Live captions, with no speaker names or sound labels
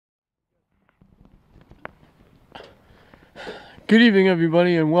Good evening,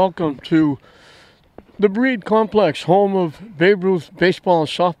 everybody, and welcome to the Breed Complex, home of Babe Ruth baseball and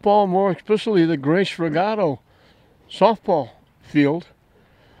softball, more especially the Grace Regato softball field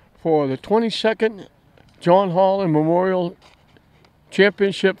for the 22nd John Holland Memorial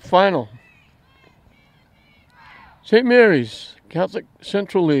Championship Final. St. Mary's Catholic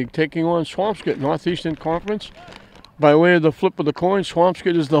Central League taking on Swampscott Northeastern Conference. By way of the flip of the coin,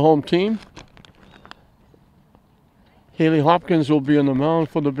 Swampscott is the home team. Haley Hopkins will be on the mound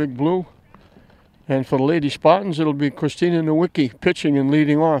for the Big Blue. And for the Lady Spartans, it'll be Christina Nowicki pitching and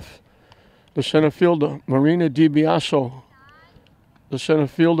leading off. The center fielder, Marina DiBiaso. The center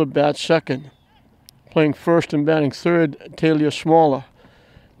fielder bats second. Playing first and batting third, Talia Smaller.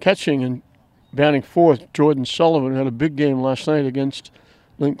 Catching and batting fourth, Jordan Sullivan, had a big game last night against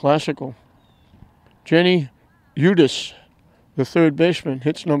Link Classical. Jenny Udis, the third baseman,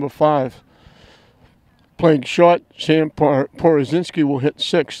 hits number 5. Playing short, Sam Porozinski will hit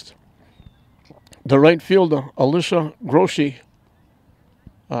 6th. The right fielder, Alyssa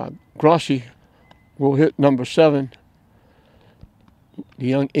Grossi, will hit number 7. The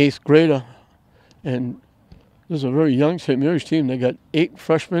young 8th grader, and this is a very young St. Mary's team. They got 8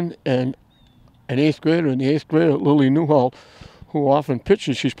 freshmen and an 8th grader, and the 8th grader, Lily Newhall, who often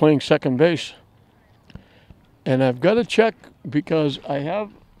pitches. She's playing second base. And I've got to check because I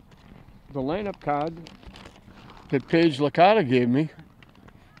have the lineup card that Paige Licata gave me.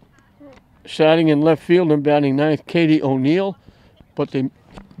 Starting in left field and batting 9th, Katie O'Neill, but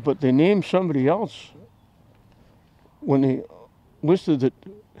they named somebody else when they listed that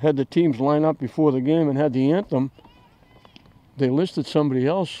had the teams line up before the game and had the anthem. They listed somebody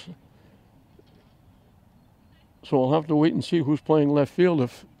else, so I'll have to wait and see who's playing left field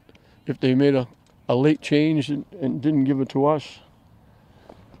if they made a late change and didn't give it to us.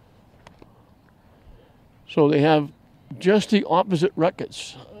 So they have just the opposite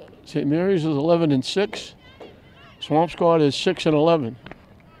records. St. Mary's is 11-6. Swampscott is 6-11.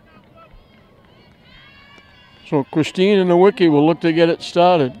 So Christine and Nowicki will look to get it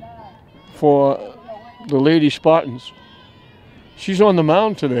started for the Lady Spartans. She's on the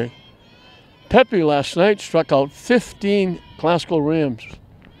mound today. Pepe last night struck out 15 Classical Rams.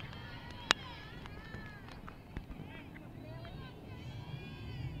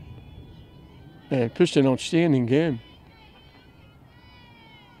 And pitched an outstanding game.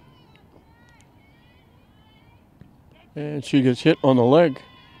 And she gets hit on the leg.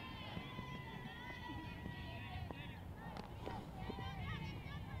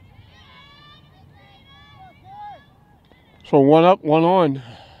 So 1 up, 1 on.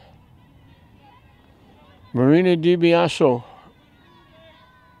 Marina DiBiaso.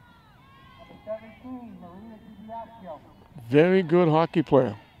 Very good hockey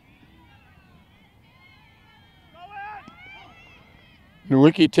player.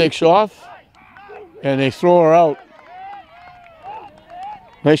 Nowicki takes off, and they throw her out.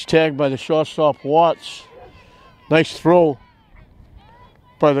 Nice tag by the shortstop, Watts. Nice throw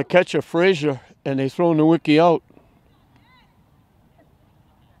by the catcher, Frazier, and they throw Nowicki out.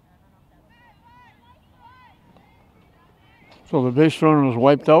 So the base runner was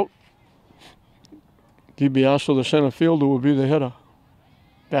wiped out. DiBiaso, the center fielder, will be the hitter.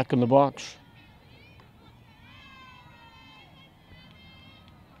 Back in the box.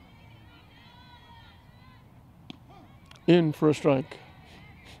 In for a strike.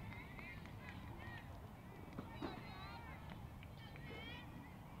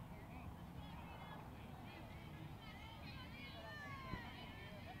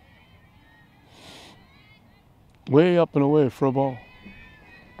 Way up and away for a ball.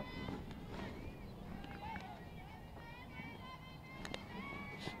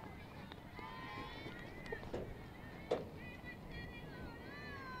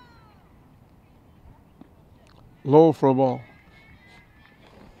 Low for a ball.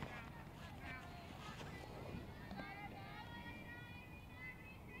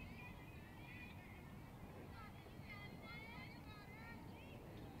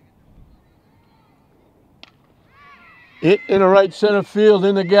 Hit in the right center field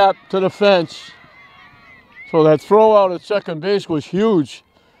in the gap to the fence. So that throw out at second base was huge.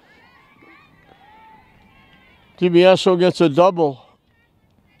 DiBiaso gets a double.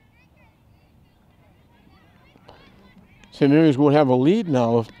 St. Mary's would have a lead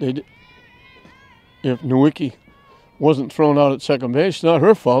now if Nowicki wasn't thrown out at second base. Not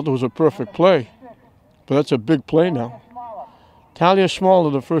her fault. It was a perfect play. But that's a big play now. Talia Smaller,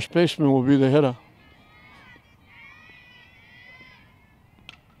 the first baseman, will be the hitter.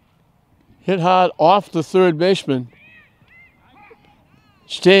 Hit hard off the third baseman.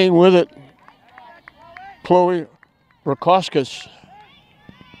 Staying with it, Chloe Rakoskis.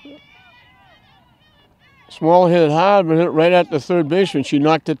 Small hit it hard, but hit it right at the third baseman. She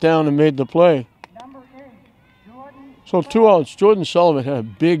knocked it down and made the play. So 2 outs. Jordan Sullivan had a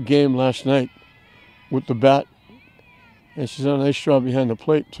big game last night with the bat. And she's done a nice job behind the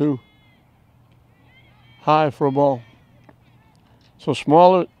plate, too. High for a ball. So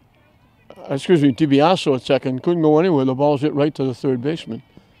DiBiaso at second. Couldn't go anywhere. The ball's hit right to the third baseman.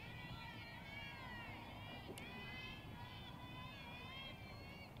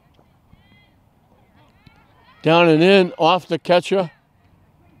 Down and in, off the catcher.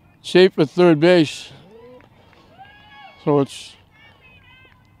 Safe at third base. So it's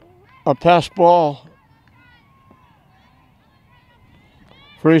a pass ball.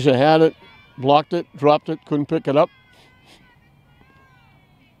 Frazier had it, blocked it, dropped it, couldn't pick it up.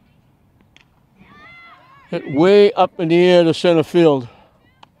 Hit way up in the air to center field.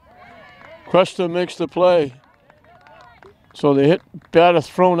 Cresta makes the play. So the hit batter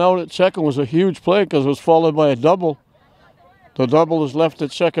thrown out at second was a huge play because it was followed by a double. The double is left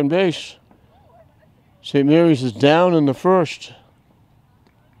at second base. St. Mary's is down in the first.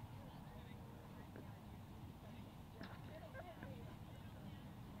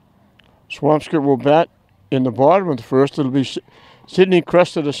 Swampscott will bat in the bottom of the first. It'll be Sydney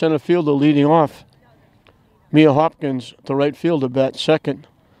Cresta, the center fielder, leading off. Mia Hopkins, the right fielder, bat second.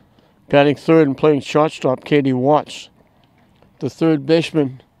 Batting third and playing shortstop, Katie Watts. The third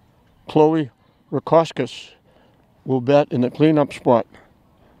baseman, Chloe Rakoskis, will bat in the cleanup spot.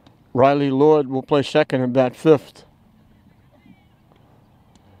 Riley Lord will play second and bat fifth.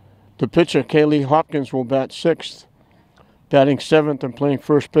 The pitcher, Kaylee Hopkins, will bat sixth. Batting seventh and playing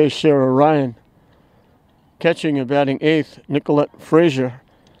first base, Sarah Ryan. Catching and batting eighth, Nicolette Frazier.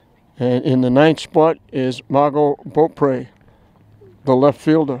 And in the ninth spot is Margot Beaupre, the left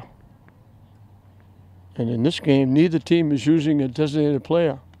fielder. And in this game, neither team is using a designated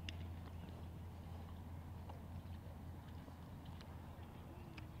player.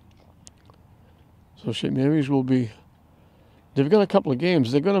 So St. Mary's will be, they've got a couple of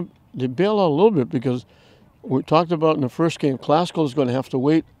games. They bail out a little bit because we talked about in the first game, Classical is going to have to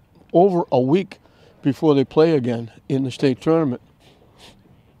wait over a week before they play again in the state tournament.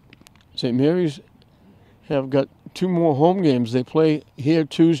 St. Mary's have got 2 more home games. They play here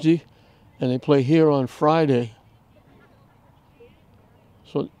Tuesday and they play here on Friday.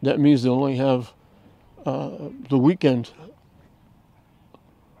 So that means they'll only have the weekend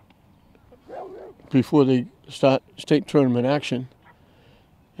before they start state tournament action.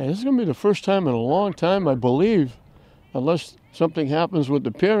 And this is going to be the first time in a long time, I believe, unless something happens with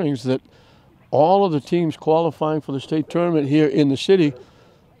the pairings, that all of the teams qualifying for the state tournament here in the city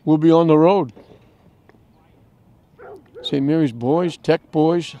will be on the road. St. Mary's boys, Tech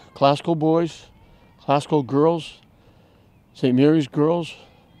boys, Classical girls, St. Mary's girls.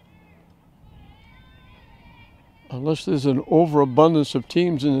 Unless there's an overabundance of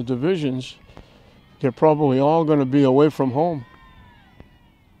teams in the divisions, they're probably all going to be away from home.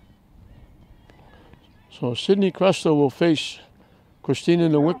 So Sydney Cresta will face Christina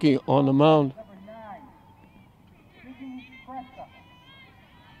Nowicki on the mound.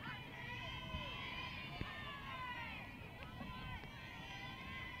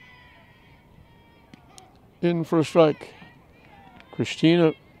 In for a strike.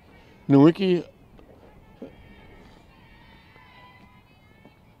 Christina Nowicki.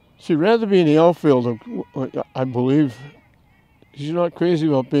 She'd rather be in the outfield, I believe. She's not crazy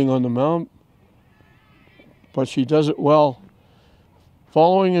about being on the mound, but she does it well.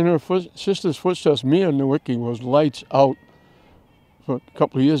 Following in her sister's footsteps, Mia Nowicki was lights out for a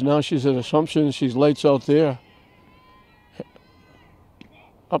couple of years. Now she's at Assumption. She's lights out there.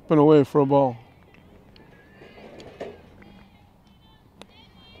 Up and away for a ball.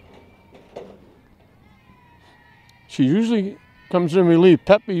 She usually comes in relief.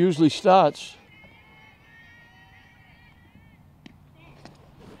 Pepe usually starts.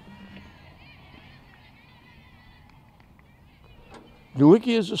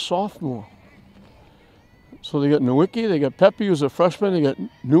 Nowicki is a sophomore. So they got Nowicki, they got Pepe, who's a freshman, they got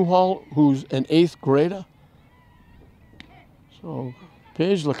Newhall, who's an 8th grader. So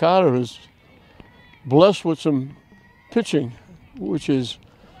Paige Licata is blessed with some pitching, which is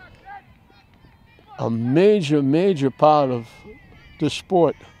a major, major part of this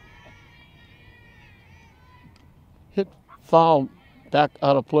sport. Hit foul, back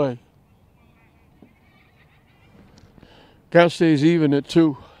out of play. Count stays even at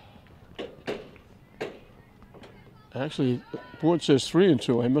 2. Actually, the board says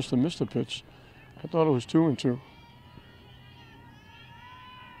 3-2. I must have missed a pitch. I thought it was 2-2.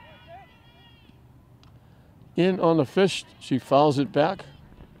 In on the fist. She fouls it back.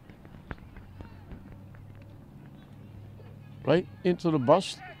 Right into the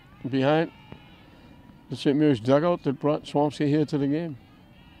bus behind the St. Mary's dugout that brought Swampscott here to the game.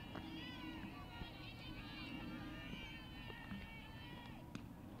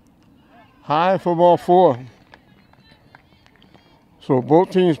 High for ball 4. So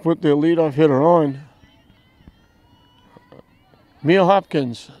both teams put their leadoff hitter on. Mia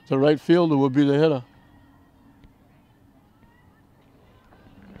Hopkins, the right fielder, will be the hitter.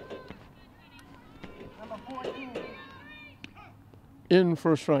 In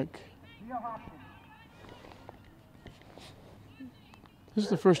for a strike. This is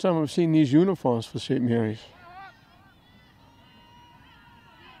the first time I've seen these uniforms for St. Mary's.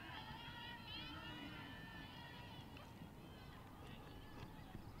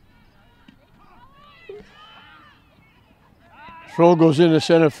 Throw goes into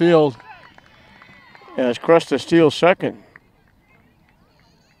center field. And it's Cresta steals second.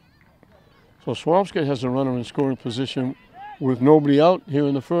 So Swampscott has a runner in scoring position with nobody out here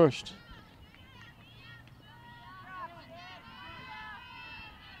in the first.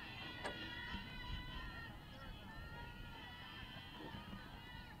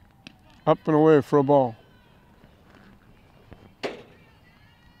 Up and away for a ball.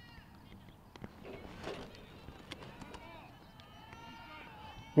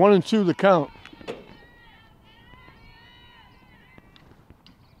 One and two the count.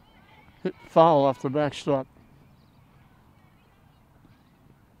 Hit foul off the backstop.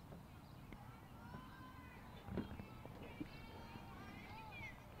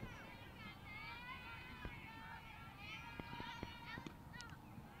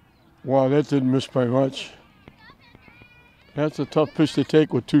 Wow, that didn't miss by much. That's a tough pitch to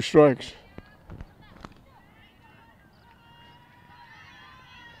take with 2 strikes.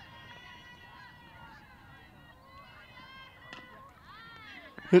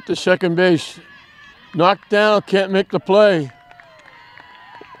 Hit the second base. Knocked down, can't make the play.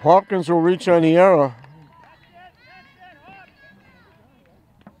 Hopkins will reach on the error.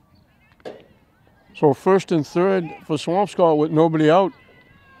 So first and third for Swampscott with nobody out.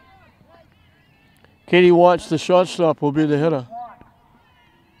 Katie Watts, the shortstop, will be the hitter.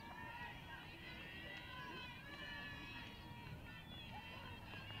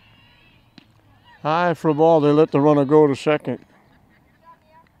 High for a ball, they let the runner go to second.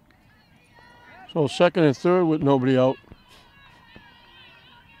 So second and third with nobody out.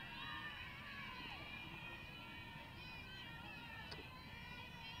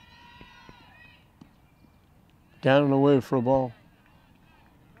 Down and away for a ball.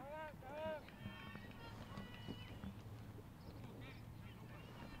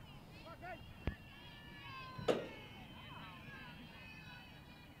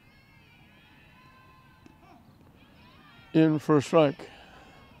 In for a strike.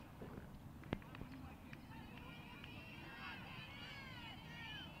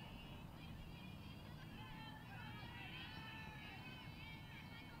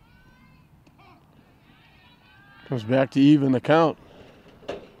 Comes back to even the count.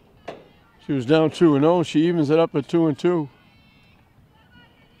 She was down 2-0. She evens it up at 2-2.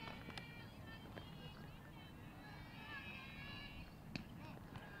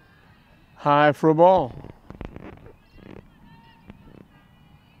 High for a ball.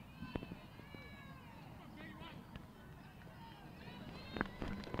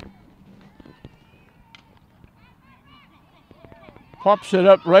 Pops it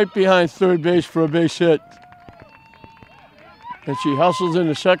up right behind third base for a base hit. And she hustles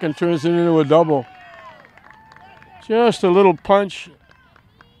into second, turns it into a double. Just a little punch,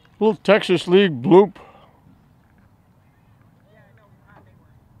 little Texas League bloop.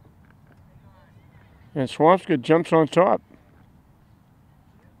 And Swampscott jumps on top.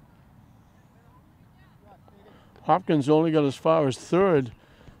 Hopkins only got as far as third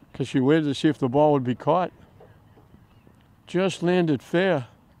because she waited to see if the ball would be caught. Just landed fair.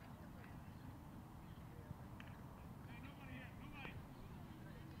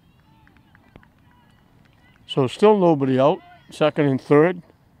 So still nobody out. Second and third.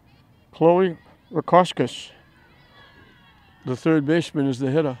 Chloe Rakoskis, the third baseman, is the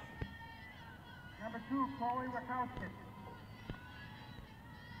hitter. Number 2, Chloe Rakoskis.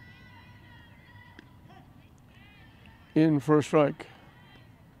 In for a strike.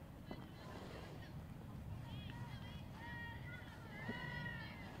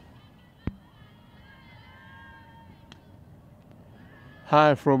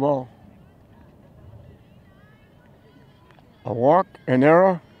 High for a ball. A walk, an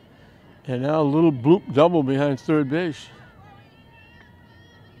error, and now a little bloop double behind third base.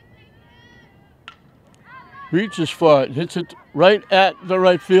 Reaches for it, hits it right at the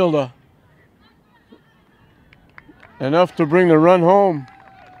right fielder. Enough to bring the run home.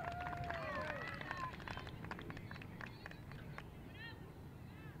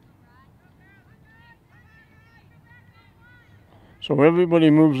 So everybody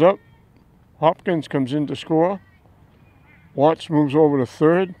moves up. Hopkins comes in to score. Watts moves over to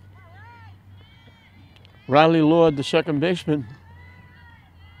third. Riley Lord, the second baseman,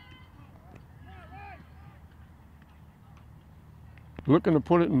 looking to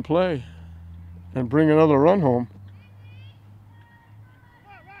put it in play and bring another run home.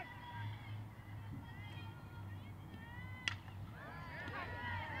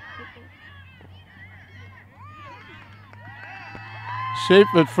 Safe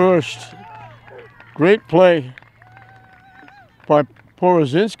at first. Great play by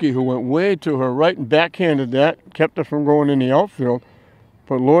Porozinski, who went way to her right and backhanded that, kept her from going in the outfield.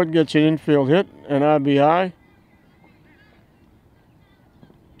 But Lord gets an infield hit, an RBI.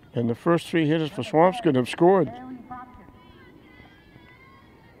 And the first three hitters for Swampscott have scored.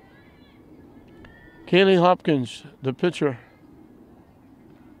 Kaylee Hopkins, the pitcher.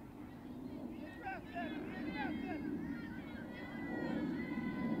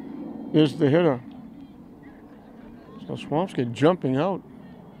 Is the hitter. So Swampscott jumping out.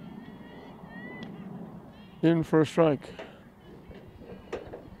 In for a strike.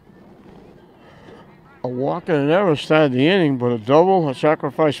 A walk and an error started the inning, but a double, a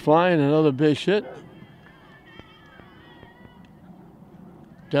sacrifice fly, and another base hit.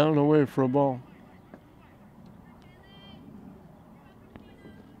 Down and away for a ball.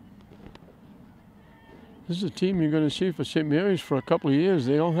 This is a team you're going to see for St. Mary's for a couple of years.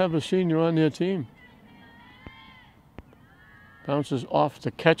 They don't have a senior on their team. Bounces off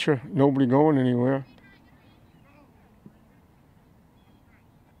the catcher, nobody going anywhere.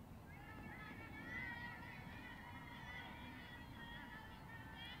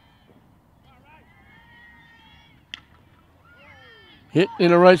 Hit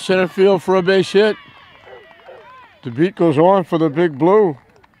in the right center field for a base hit. The beat goes on for the Big Blue.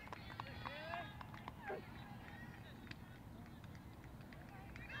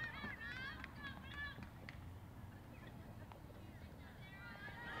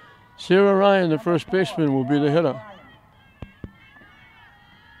 Sarah Ryan, the first baseman, will be the hitter.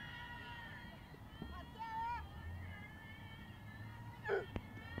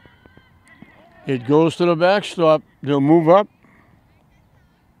 It goes to the backstop. They'll move up.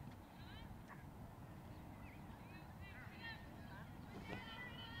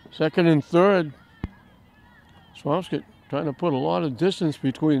 Second and third. Swampscott trying to put a lot of distance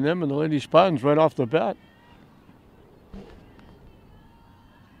between them and the Lady Spartans right off the bat.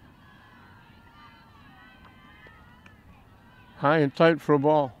 High and tight for a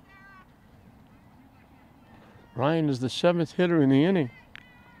ball. Ryan is the 7th hitter in the inning.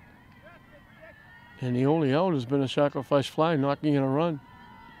 And the only out has been a sacrifice fly, knocking in a run.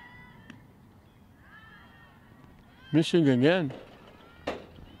 Missing again.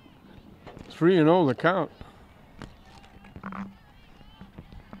 3-0 the count.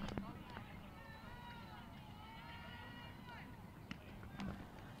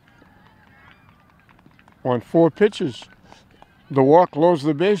 On 4 pitches. The walk loads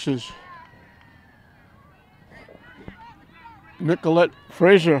the bases. Nicolette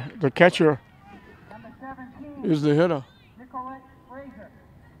Fraser, the catcher, is the hitter. Nicolette Fraser.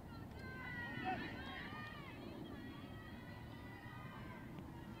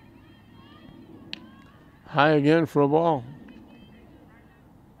 High again for a ball.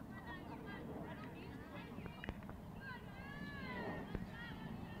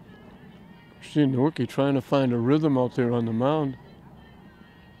 Christine Nowicki trying to find a rhythm out there on the mound.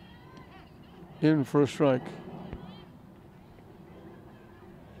 In for a strike.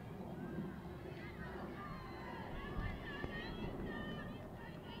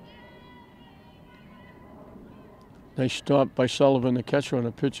 Nice stop by Sullivan, the catcher, on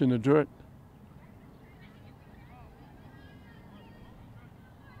a pitch in the dirt.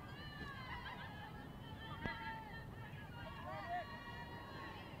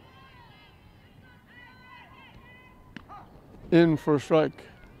 In for a strike.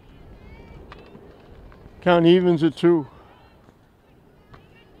 Count evens at 2.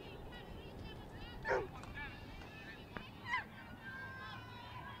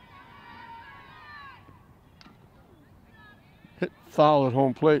 Hit foul at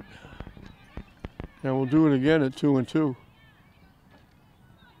home plate. And we'll do it again at 2-2.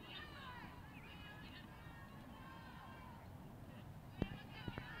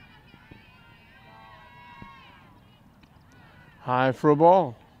 High for a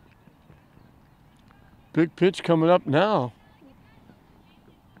ball. Big pitch coming up now.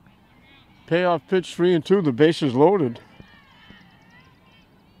 Payoff pitch 3-2. The base is loaded.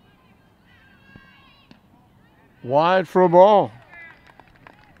 Wide for a ball.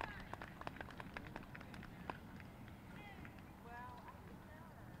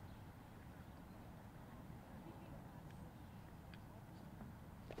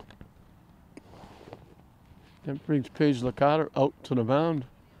 That brings Paige Licata out to the mound.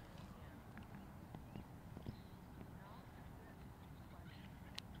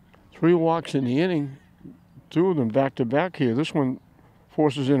 Three walks in the inning. Two of them back to back here. This one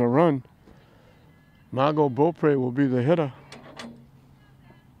forces in a run. Margot Beaupre will be the hitter.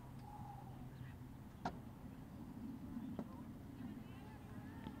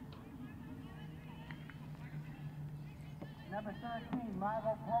 Number 13,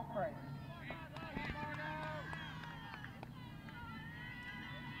 Margot Beaupre.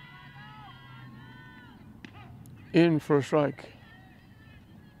 In for a strike.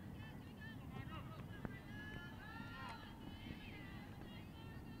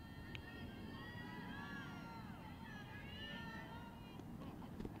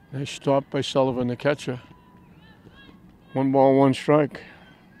 Nice stop by Sullivan, the catcher. 1 ball, 1 strike.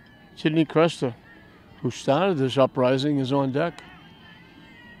 Sidney Cresta, who started this uprising, is on deck.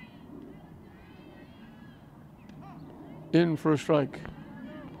 In for a strike.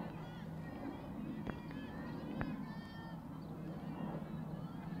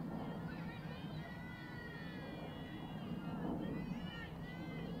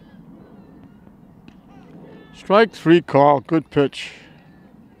 Strike 3 call, good pitch.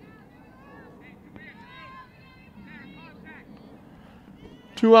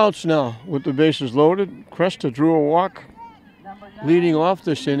 Two outs now with the bases loaded. Cresta drew a walk leading off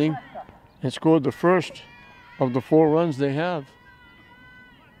this inning and scored the first of the 4 runs they have.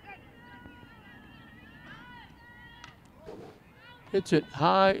 Hits it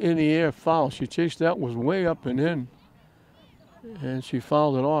high in the air, foul. She chased that, was way up and in. And she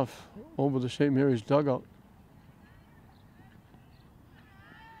fouled it off over the St. Mary's dugout.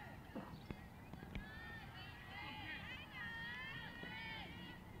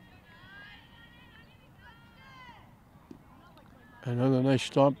 Another nice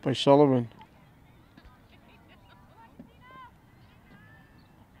stop by Sullivan.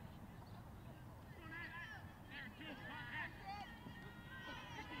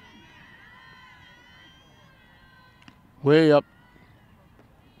 Way up.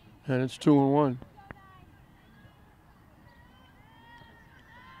 And it's 2-1.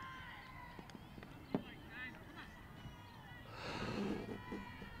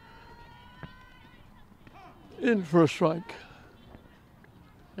 In for a strike.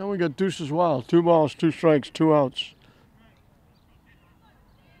 And we got Deuces Wild. 2 balls, 2 strikes, 2 outs.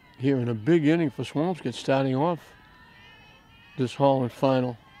 Here in a big inning for Swampscott starting off this Holland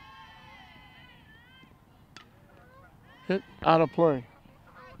final. Hit out of play.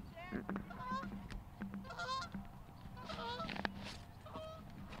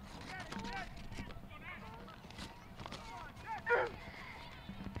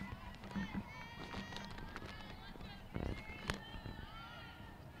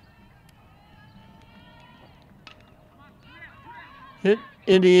 Hit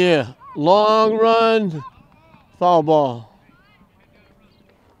in the air. Long run. Foul ball.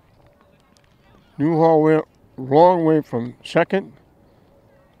 Newhall went wrong way from second.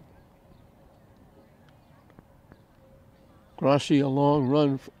 Grossi a long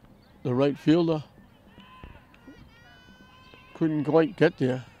run. The right fielder. Couldn't quite get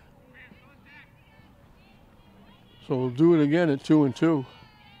there. So we'll do it again at 2-2.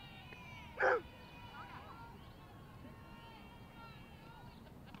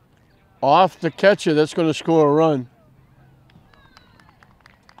 Off the catcher, that's going to score a run.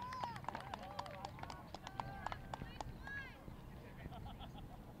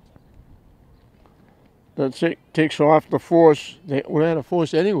 That's it. Takes off the force. They had a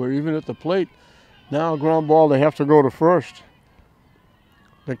force anywhere, even at the plate. Now a ground ball, they have to go to first.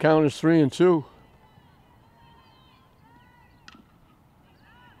 The count is 3-2.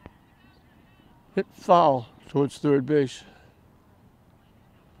 Hit foul towards third base.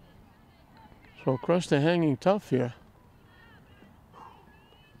 So Cresta hanging tough here.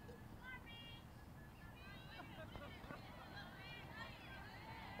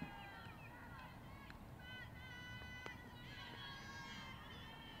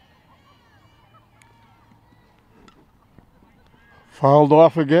 Fouled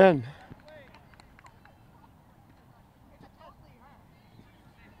off again.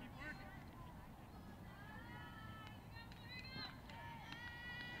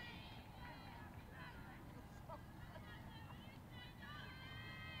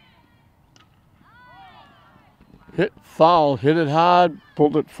 foul. Hit it hard,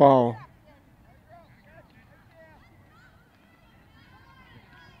 pulled it foul.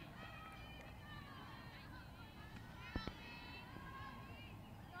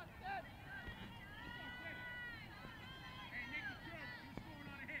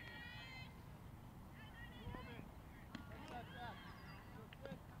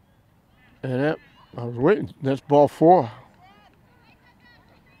 And that, I was waiting. That's ball 4.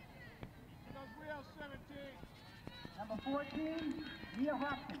 Number 14, Mia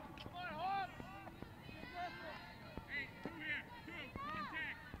Hopkins.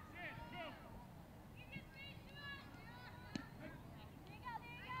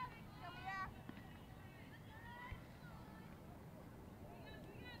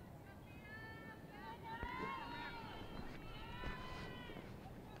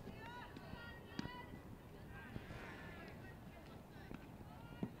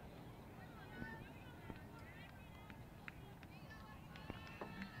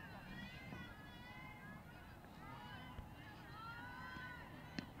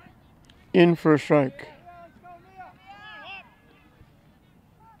 In for a strike.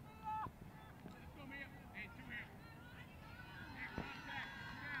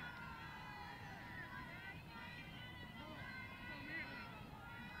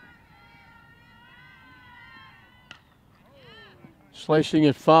 Slicing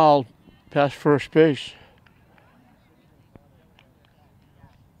it foul past first base.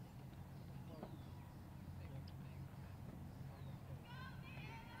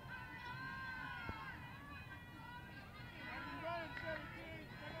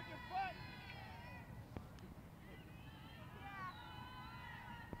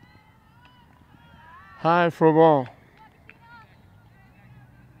 High for a ball.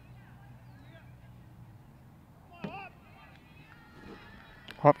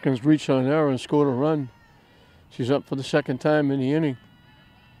 Hopkins reached on an error and scored a run. She's up for the second time in the inning.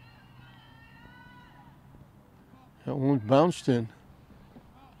 That one bounced in.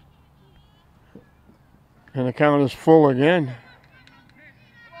 And the count is full again.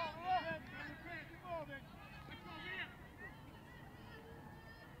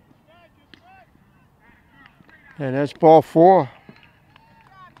 And that's ball 4.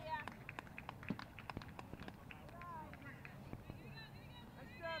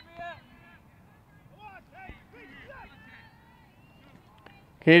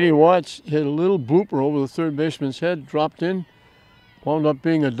 Katie Watts hit a little blooper over the third baseman's head, dropped in, wound up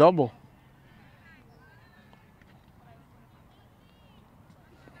being a double.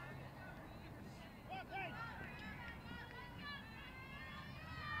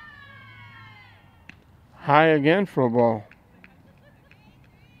 High again for a ball.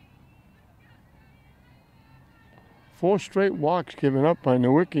 4 straight walks given up by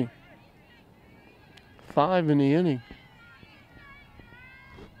Nowicki. 5 in the inning.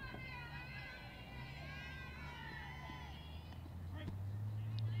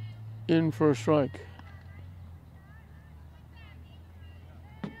 In for a strike.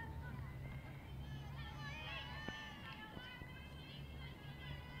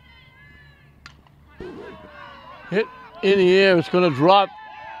 Hit in the air, it's going to drop.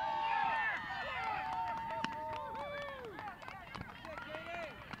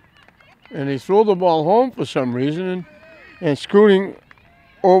 And they throw the ball home for some reason, and scooting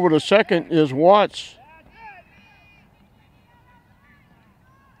over to second is Watts.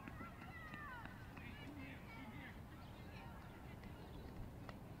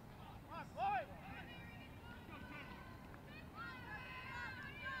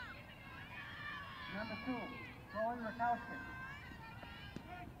 Number 2, Chloe Rakowski.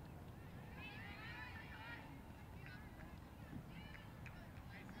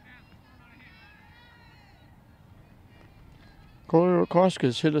 Chloe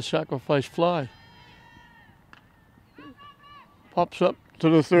Rakowski's hit a sacrifice fly. Pops up to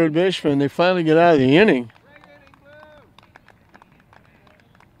the third baseman. They finally get out of the inning.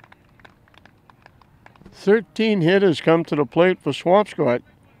 "13 hitters come to the plate for Swampscott. I'd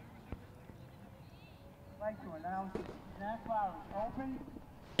like to announce Jack Flowers open.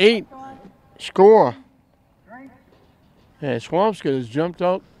 8 score. Drink. And Swampscott has jumped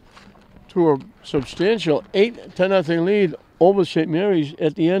out to a substantial 8-0 lead over St. Mary's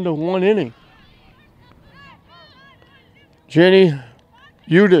at the end of 1 inning. Jenny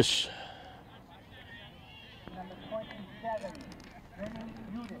Udis. Number 27, Jenny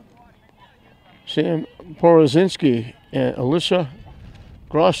Udis. Sam Porozinski and Alyssa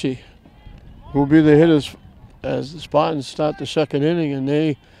Grossi will be the hitters as the Spartans start the second inning, and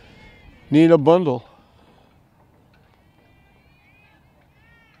they need a bundle.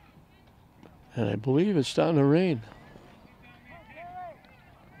 And I believe it's starting to rain.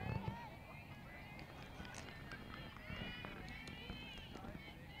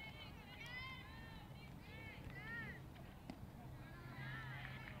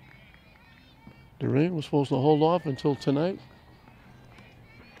 The rain was supposed to hold off until tonight.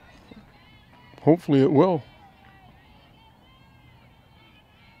 Hopefully it will.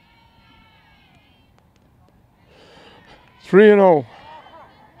 Three and 0.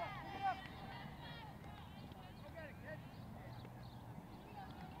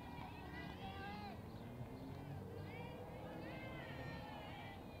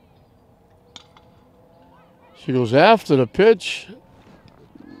 She goes after the pitch.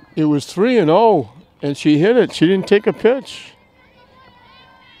 It was 3 and 0, and she hit it. She didn't take a pitch.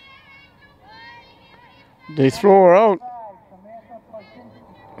 They throw her out.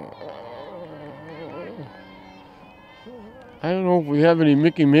 I don't know if we have any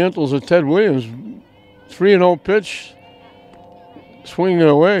Mickey Mantles or Ted Williams. 3 and 0 pitch, swinging it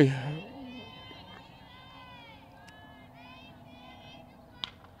away.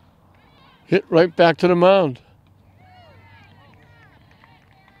 Hit right back to the mound.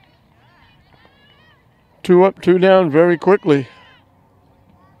 2 up, 2 down very quickly.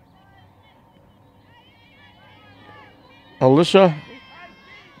 Alyssa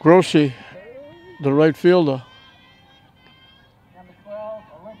Grossi, the right fielder. Number 12,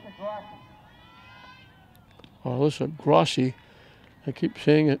 Alyssa Grossi. Alyssa Grossi, I keep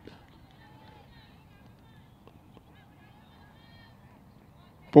saying it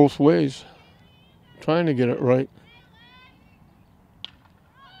both ways, trying to get it right.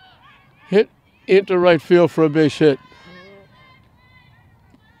 Hit into right field for a base hit.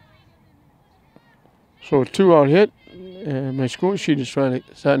 So a 2-out hit, and my score sheet is starting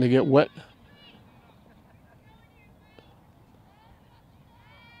to get wet.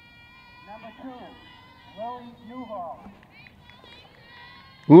 Number 2, Lily Newhall.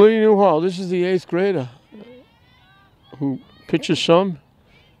 Lily Newhall, this is the 8th grader who pitches some,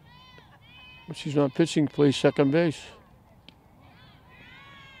 but she's not pitching, plays second base.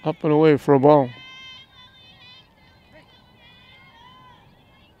 Up and away for a ball.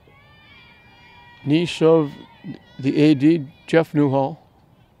 Niece of the AD, Jeff Newhall.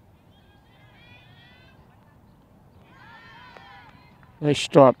 Nice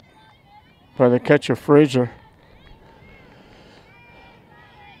stop by the catcher, Fraser.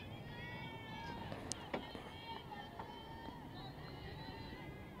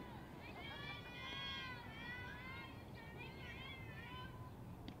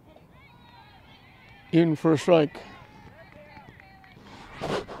 In for a strike.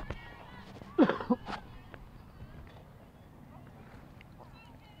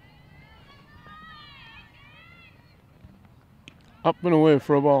 Up and away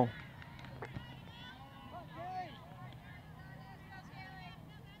for a ball.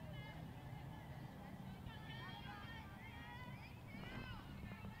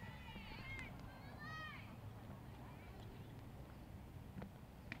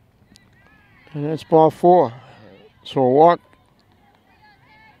 And that's ball 4. So a walk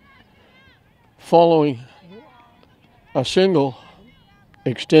following a single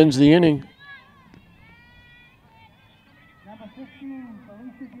extends the inning. Number 15,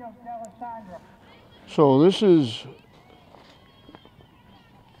 Felicia D'Alessandro. So this is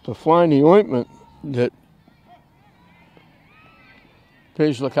the fly in the ointment that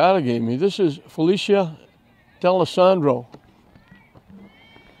Paige Licata gave me. This is Felicia D'Alessandro.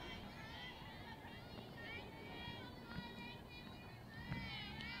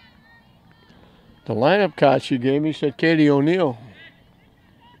 The lineup card she gave me said Katie O'Neill.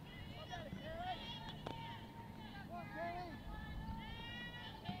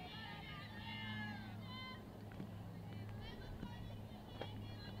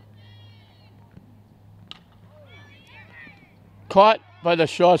 Caught by the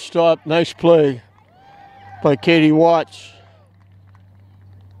shortstop. Nice play by Katie Watts.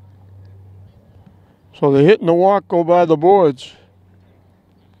 So the hit and the walk go by the boards.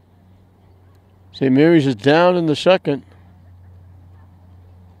 St. Mary's is down in the second.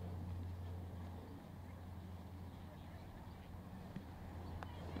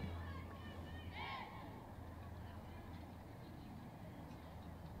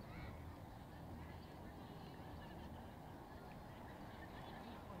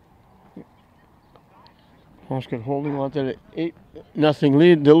 Hoskin holding on to the 8-0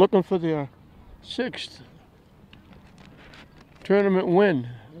 lead. They're looking for their 6th tournament win.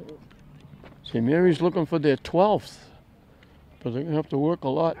 St. Mary's looking for their 12th, but they're going to have to work a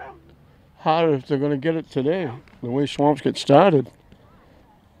lot harder if they're going to get it today, the way Swamps get started.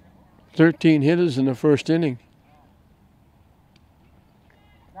 13 hitters in the first inning.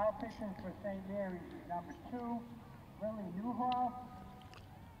 Now pitching for St. Mary's is number 2, Lily Newhall.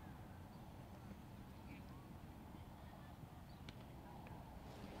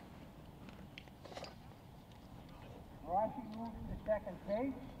 Rossi moves to second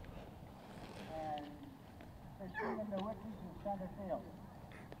base, and Christina Nowicki's in center field.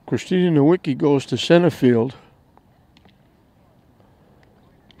 Christina Nowicki goes to center field.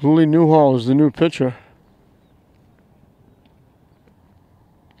 Lily Newhall is the new pitcher.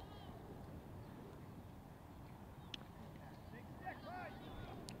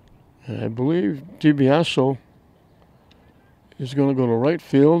 And I believe DiBiaso is going to go to right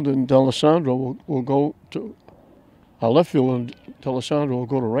field, and D'Alessandro will go to left field, and D'Alessandro will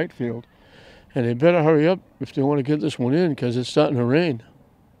go to right field. And they better hurry up if they want to get this one in, because it's starting to rain.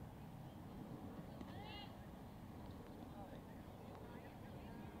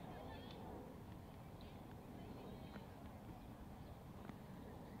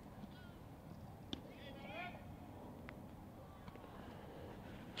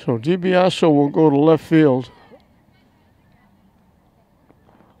 So DiBiaso will go to left field.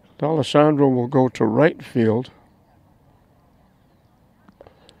 D'Alessandro will go to right field.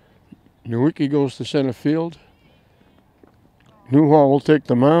 Nowicki goes to center field. Newhall will take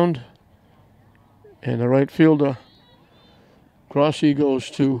the mound. And the right fielder, Grossi, goes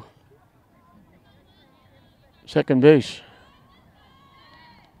to second base.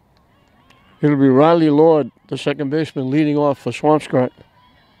 It'll be Riley Lord, the second baseman, leading off for Swampscott.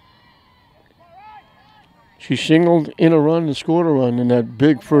 She singled in a run and scored a run in that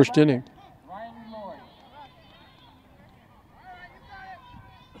big first inning. Riley Lord.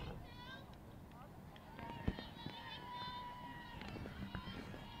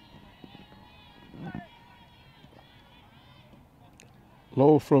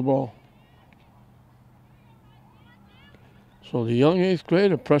 Low for a ball. So the young eighth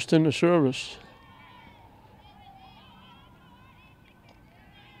grader pressed into service.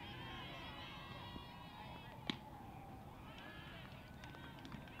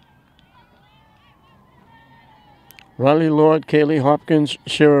 Riley Lord, Kaylee Hopkins,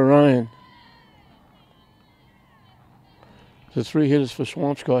 Sarah Ryan. The three hitters for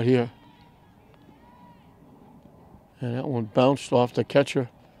Swampscott here. And that one bounced off the catcher.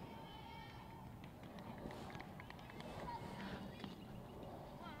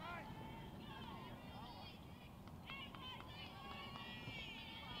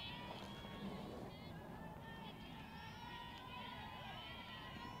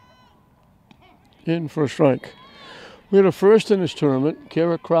 In for a strike. We had a first in this tournament.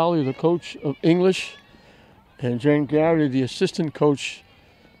 Kara Crowley, the coach of English, and Jane Garrity, the assistant coach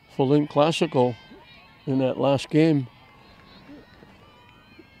for Lynn Classical in that last game.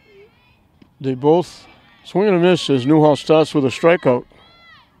 They both swing and a miss as Newhall starts with a strikeout.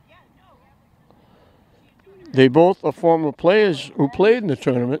 They both are former players who played in the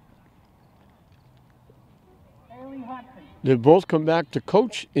tournament. They both come back to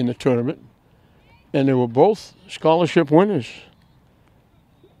coach in the tournament. And they were both scholarship winners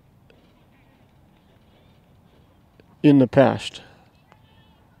in the past.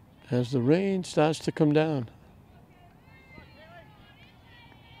 As the rain starts to come down.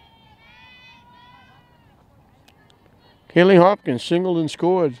 Kaylee Hopkins singled and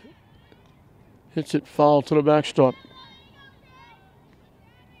scored. Hits it foul to the backstop.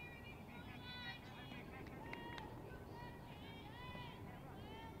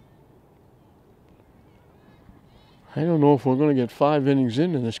 I don't know if we're going to get 5 innings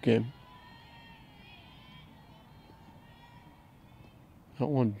in this game. That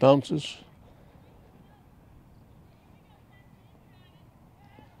one bounces.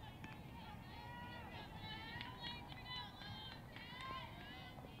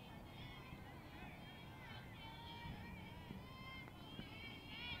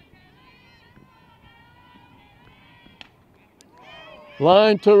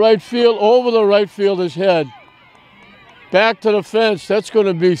 Line to right field, over the right fielder's head. Back to the fence. That's going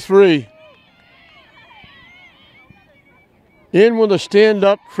to be 3. In with a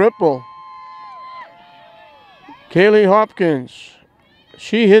stand-up triple. Kaylee Hopkins.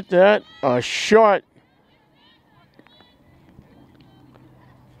 She hit that a shot.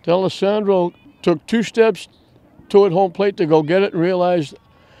 D'Alessandro took 2 steps toward home plate to go get it and realized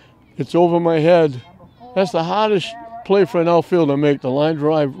it's over my head. That's the hardest play for an outfielder to make, the line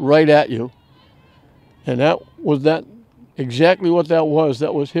drive right at you. And that was exactly what that was.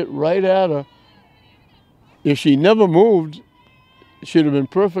 That was hit right at her. If she never moved, she'd have been in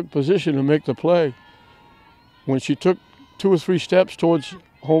perfect position to make the play. When she took 2 or 3 steps towards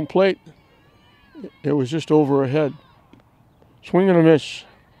home plate, it was just over her head. Swing and a miss.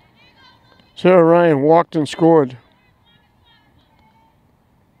 Sarah Ryan walked and scored.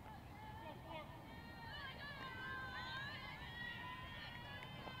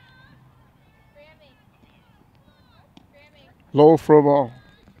 Low for a ball.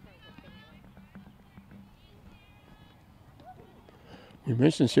 We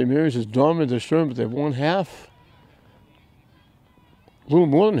mentioned St. Mary's is dominant this term, but they've won half. A little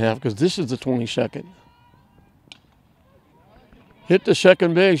more than half, because this is the 22nd. Hit the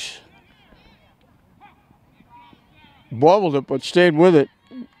second base. Bobbled it, but stayed with it.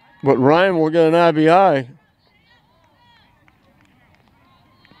 But Ryan will get an RBI.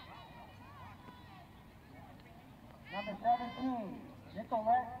 Number 17,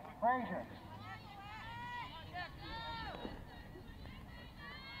 Nicolette Frazier.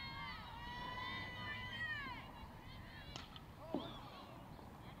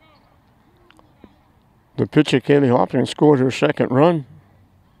 The pitcher, Kaylee Hopkins, scored her second run.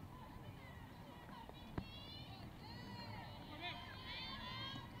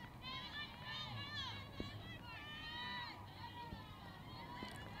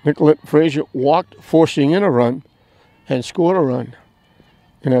 Nicolette Frazier walked, forcing in a run, and scored a run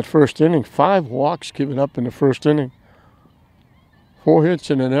in that first inning. 5 walks given up in the first inning. 4 hits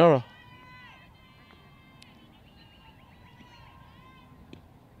and an error.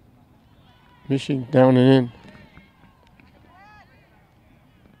 Missing down and in.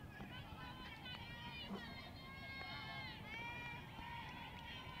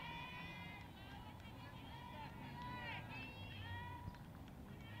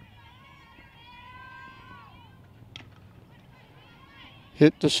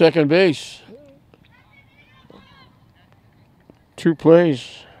 Hit the second base. 2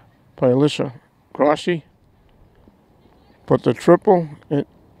 plays by Alyssa Grossi. Put the triple and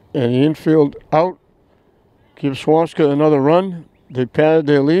the infield out. Gives Swampska another run. They padded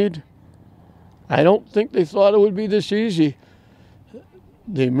their lead. I don't think they thought it would be this easy.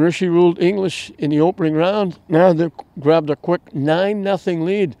 They mercy ruled English in the opening round. Now they've grabbed a quick 9-0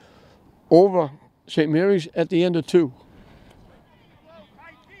 lead over St. Mary's at the end of 2.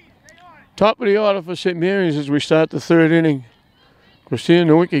 Top of the order for St. Mary's as we start the 3rd inning. Christina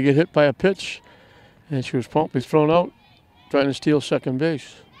Nowicki get hit by a pitch, and she was promptly thrown out trying to steal second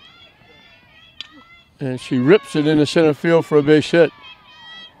base. And she rips it into center field for a base hit.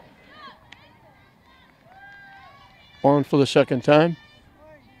 On for the second time.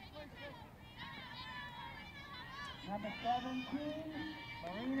 Number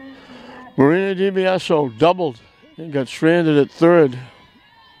 17, Marina DiBiaso doubled and got stranded at third.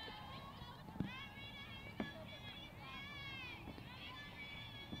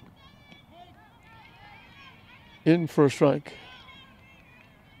 In for a strike.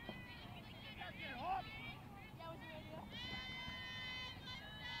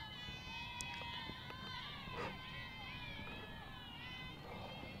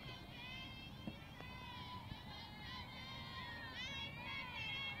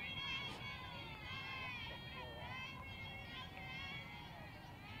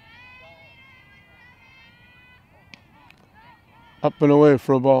 Up and away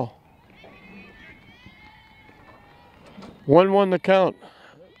for a ball. 1-1 the count.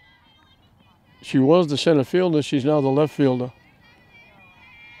 She was the center fielder. She's now the left fielder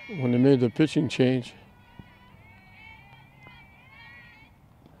when they made the pitching change.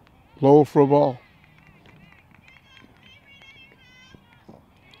 Low for a ball.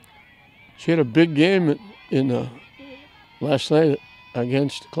 She had a big game in last night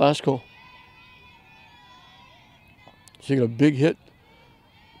against Glasgow. She got a big hit.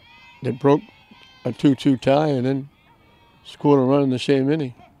 They broke a 2-2 tie and then scored a run in the same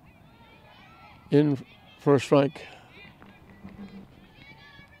inning. In for a strike.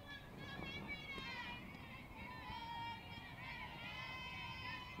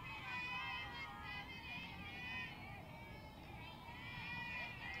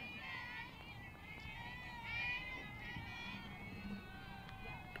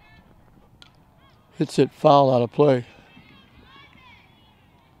 Hits it foul out of play.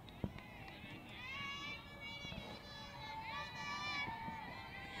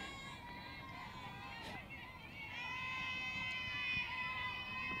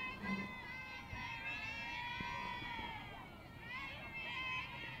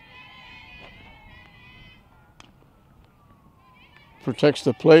 Protects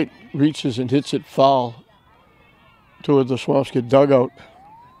the plate, reaches and hits it foul toward the Swampska dugout.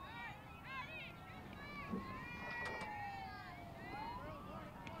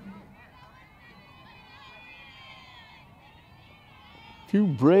 Few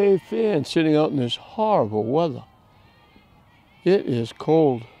brave fans sitting out in this horrible weather. It is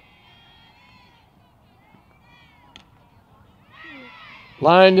cold.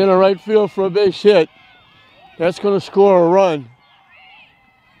 Lined in a right field for a base hit. That's going to score a run.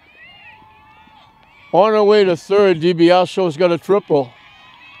 On her way to third, DiBiaso's got a triple.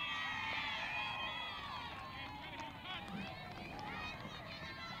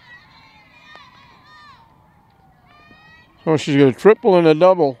 So she's got a triple and a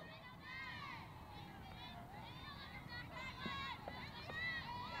double.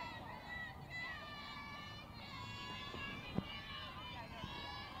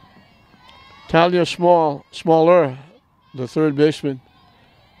 Talia Smaller, the third baseman,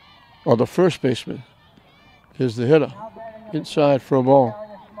 or the first baseman, is the hitter. Inside for a ball.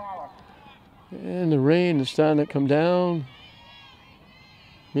 And the rain is starting to come down.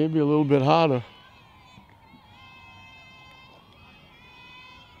 Maybe a little bit harder.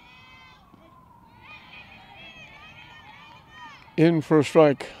 In for a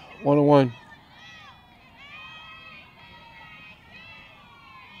strike, 1-1.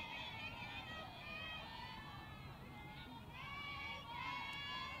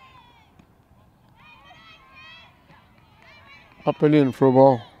 Up and in for a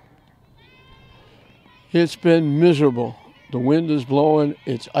ball. It's been miserable. The wind is blowing.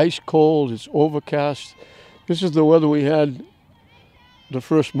 It's ice cold. It's overcast. This is the weather we had the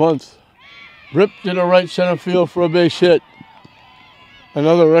first month. Ripped into right center field for a base hit.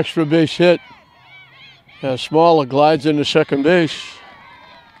 Another extra base hit. Smaller glides into second base.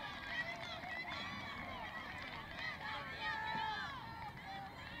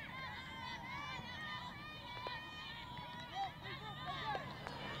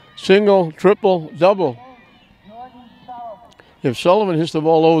 Single, triple, double. If Sullivan hits the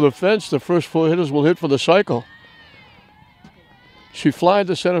ball over the fence, the first four hitters will hit for the cycle. She flied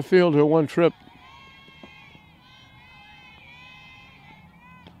to center field her one trip.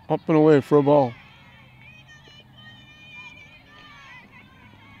 Up and away for a ball.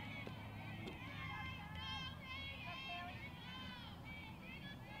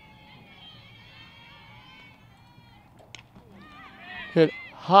 Hit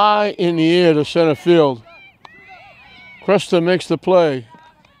high in the air to center field. Cresta makes the play.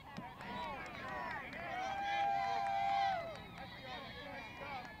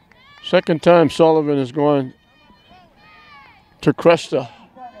 Second time Sullivan has gone to Cresta.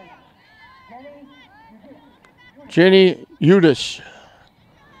 Jenny Udis,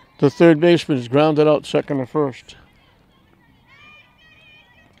 the third baseman, is grounded out second and first.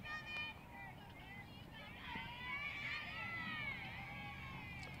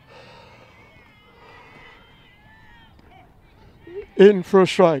 In for a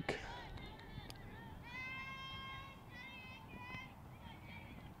strike.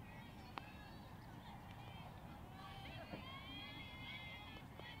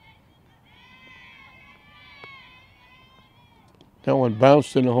 That one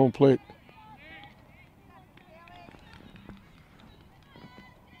bounced in the home plate.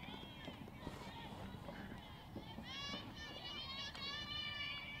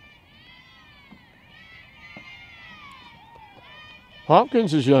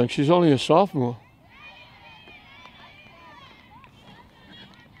 Hopkins is young. She's only a sophomore.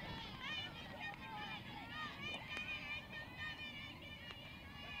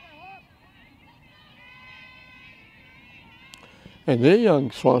 And they're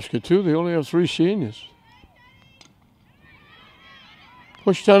young, Swamska, too. They only have 3 seniors.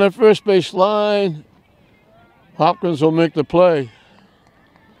 Pushed down that first base line. Hopkins will make the play.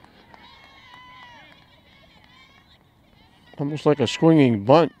 Almost like a swinging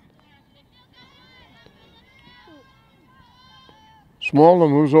bunt. Smallman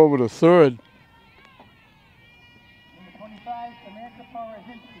moves over to third. Number 25, Samantha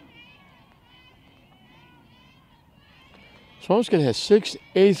Porazinski. Swamska has 6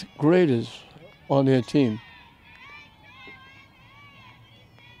 8th graders on their team.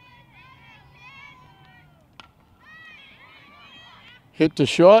 Hit the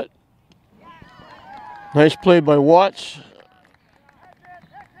shot. Nice play by Watts.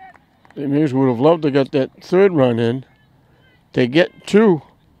 The Amirs would have loved to get that third run in. They get 2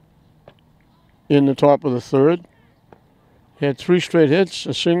 in the top of the third. He had 3 straight hits,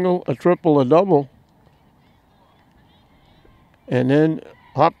 a single, a triple, a double. And then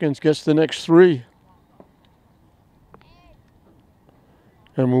Hopkins gets the next 3.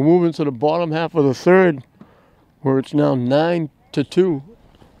 And we're moving to the bottom half of the third, where it's now 9-2.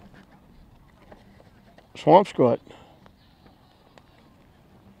 Swampscott.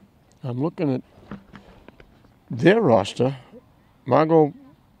 I'm looking at their roster. Margot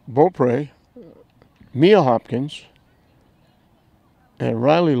Beaupre, Mia Hopkins, and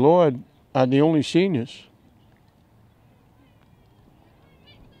Riley Lord are the only seniors.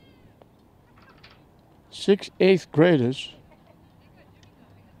 Six 8th graders.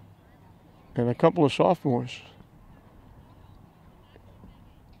 and a couple of sophomores.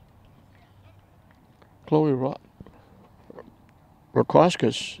 Chloe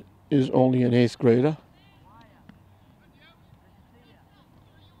Rakoskis is only an 8th grader.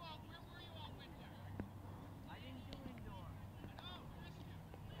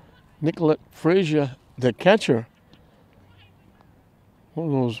 Nicolette Frazier, the catcher, one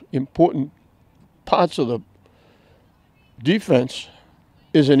of those important parts of the defense,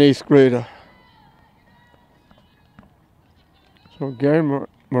 is an 8th grader. So Gary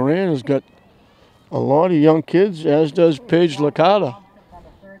Moran has got a lot of young kids, as does Paige Licata.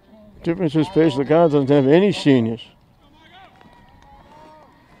 Difference is Paige Licata doesn't have any seniors.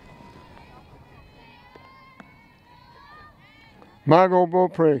 Margot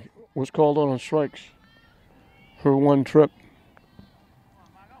Beaupre was called on strikes. Her one trip.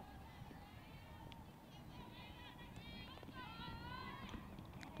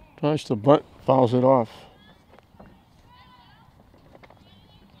 Tries to bunt, fouls it off.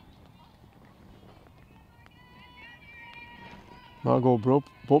 Margot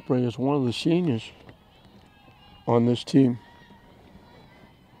Beaupre is one of the seniors on this team.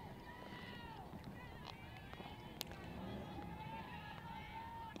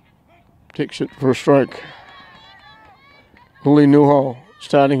 Takes it for a strike. Lily Newhall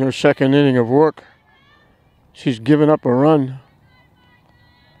starting her 2nd inning of work. She's given up a run.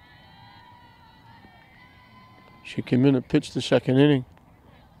 She came in and pitched the 2nd inning.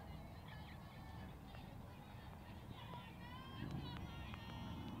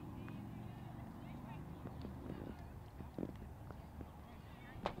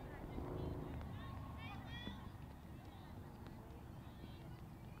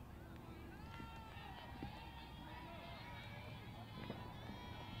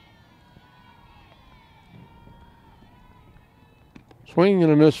 Swing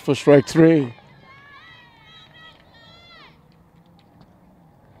and a miss for strike 3.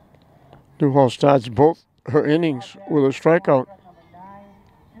 Newhall starts both her innings with a strikeout.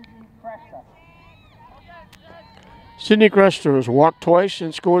 Sydney Crester has walked twice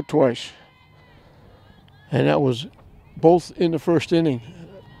and scored twice. And that was both in the 1st inning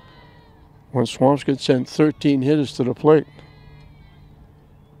when Swampscott sent 13 hitters to the plate.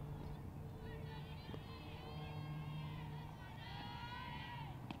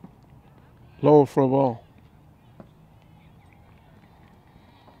 Low for a ball.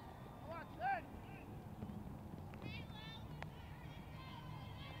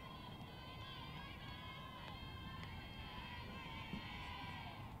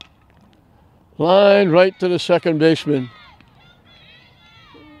 Line right to the 2nd baseman.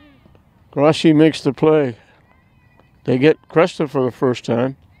 Grossi makes the play. They get Cresta for the 1st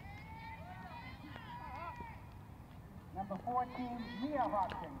time. Number 14, Mia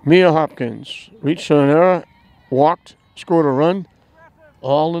Hopkins. Mia Hopkins reached an error, walked, scored a run,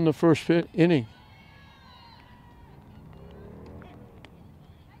 all in the 1st inning.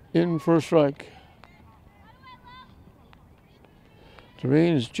 In for a strike. The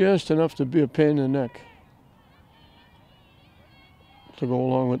rain is just enough to be a pain in the neck to go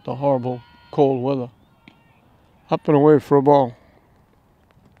along with the horrible cold weather. Up and away for a ball.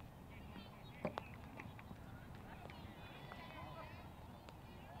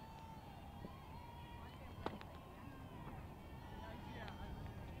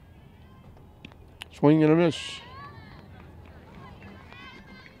 Swing and a miss.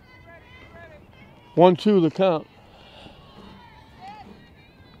 1-2 the count.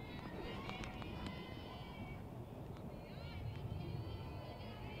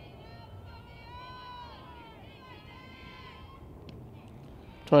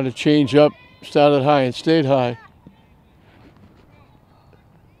 Trying to change up, started high and stayed high.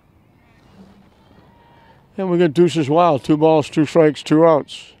 And we got Deuces Wild, 2 balls, 2 strikes, 2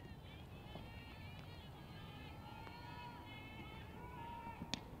 outs.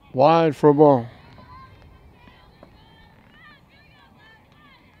 Wide for a ball.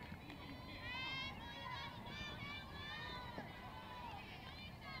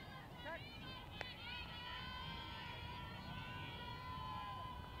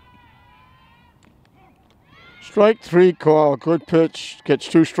 Strike 3 call, good pitch, gets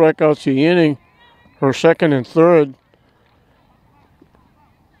 2 strikeouts the inning, her 2nd and 3rd.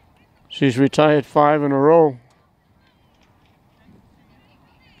 She's retired 5 in a row.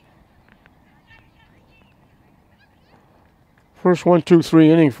 First 1, 2,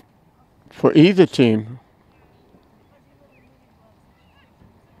 3 inning for either team.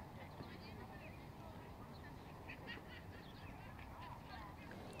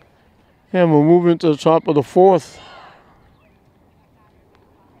 And we'll move into the top of the 4th.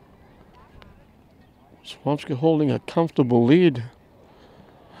 Swampscott holding a comfortable lead.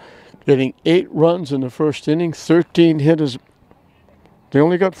 Getting 8 runs in the first inning, 13 hitters. They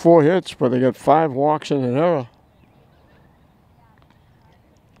only got 4 hits, but they got 5 walks and an error.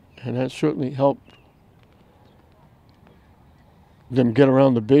 And that certainly helped them get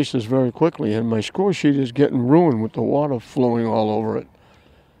around the bases very quickly. And my score sheet is getting ruined with the water flowing all over it.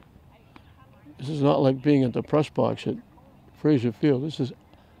 This is not like being at the press box at Fraser Field. This is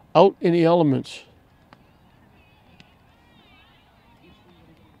out in the elements.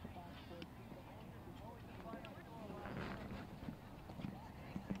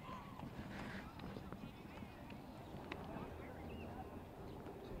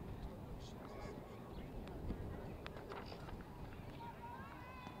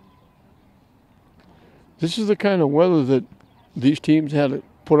 This is the kind of weather that these teams had to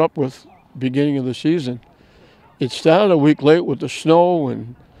put up with beginning of the season. It started a week late with the snow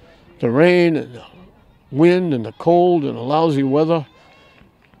and the rain and the wind and the cold and the lousy weather.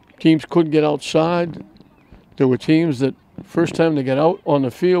 Teams couldn't get outside. There were teams that first time they got out on the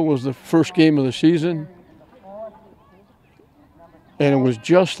field was the first game of the season. And it was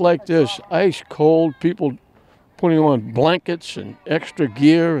just like this, ice cold, people putting on blankets and extra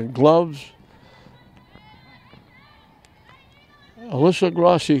gear and gloves. Alyssa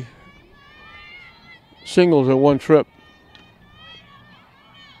Grossi singles at one trip.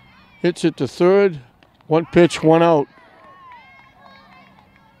 Hits it to third. 1 pitch, 1 out.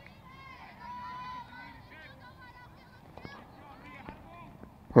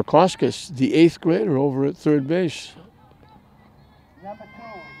 Herkoskis, the 8th grader, over at third base. Number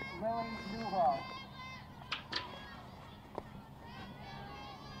 2, Lily Newhall.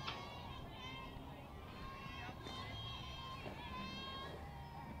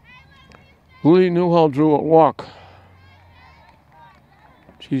 Lily Newhall drew a walk.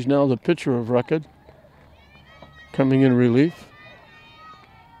 She's now the pitcher of record, coming in relief.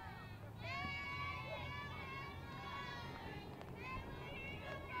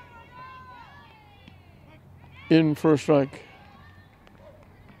 In for a strike.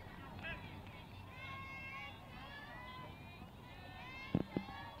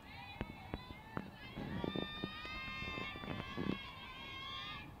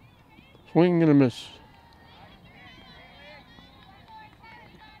 Swing and a miss.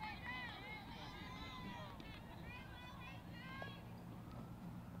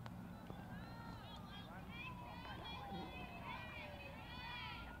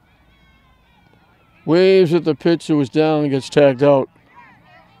 Waves at the pitch, it was down and gets tagged out.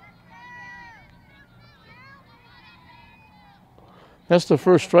 That's the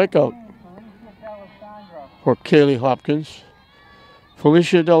first strikeout for Kaylee Hopkins.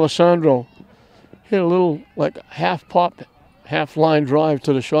 Felicia D'Alessandro hit a little like half pop, half line drive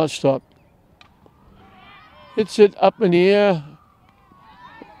to the shortstop. Hits it up in the air.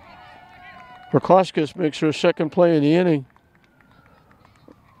 Herkoskis makes her second play in the inning.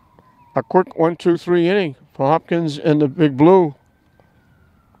 A quick 1-2-3 inning for Hopkins and the Big Blue.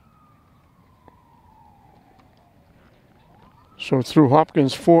 So through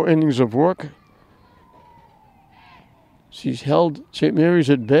Hopkins' 4 innings of work, she's held St. Mary's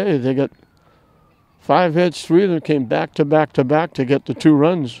at bay. They got 5 hits, 3 of them came back to back to back to get the 2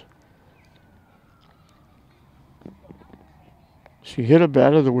 runs. She hit a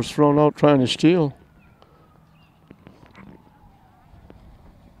batter that was thrown out trying to steal.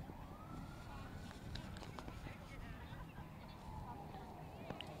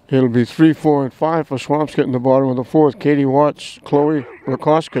 It'll be 3, 4, and 5 for Swampscott in the bottom of the 4th. Katie Watts, Chloe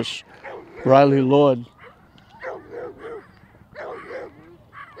Herkoskis, Riley Lord.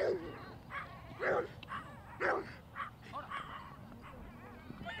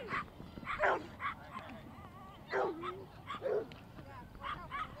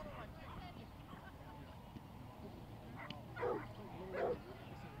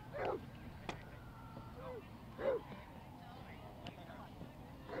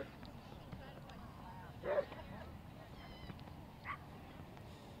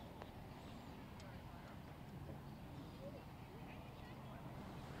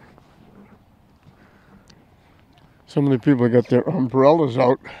 Some of the people got their umbrellas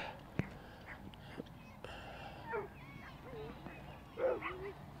out.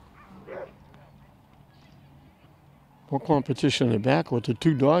 More competition in the back with the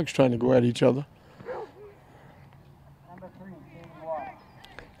 2 dogs trying to go at each other. Number 3, Katie Watts.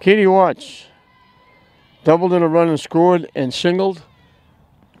 Katie Watts doubled in a run and scored and singled.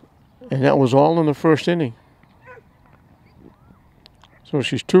 And that was all in the first inning. So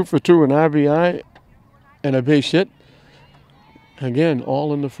she's 2 for 2 in RBI and a base hit. Again,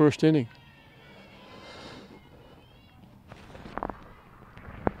 all in the first inning.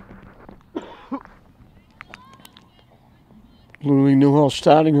 Newhall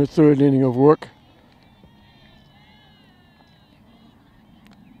starting her third inning of work.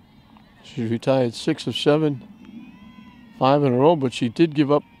 She's retired 6 of 7, 5 in a row, but she did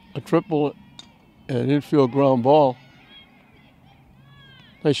give up a triple and an infield ground ball.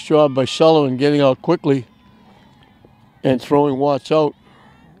 Nice job by Sullivan getting out quickly and throwing Watts out.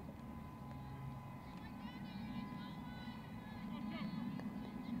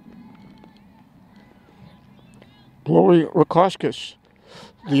 Glory Rakoskis,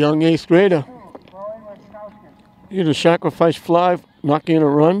 the young 8th grader, hit a sacrifice fly, knocking in a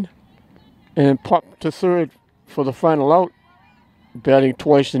run, and popped to third for the final out, batting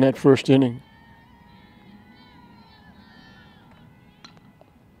twice in that first inning.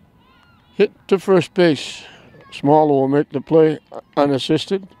 Hit to first base. Smaller will make the play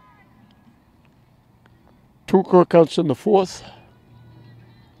unassisted. 2 Crookouts in the 4th.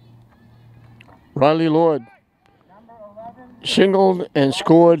 Riley Lord singled and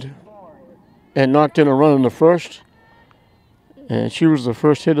scored and knocked in a run in the first. And she was the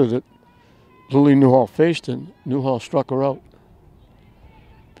first hitter that Lily Newhall faced, and Newhall struck her out.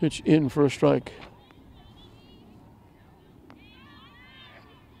 Pitch in for a strike.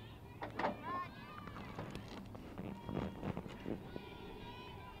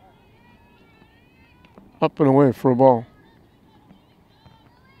 Up and away for a ball.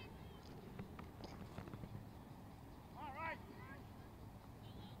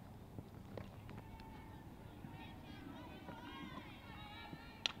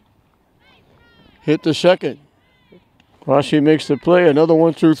 Hit the second. Rossi makes the play. Another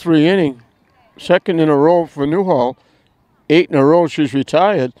 1-2-3 inning. Second in a row for Newhall. 8 in a row she's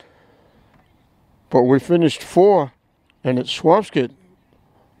retired. But we finished 4, and it's Swampscott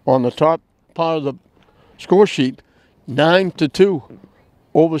on the top part of the score sheet. 9-2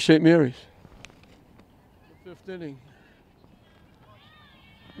 over St. Mary's. The 5th inning.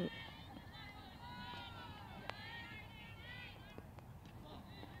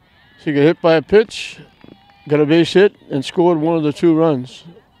 She got hit by a pitch, got a base hit, and scored one of the 2 runs.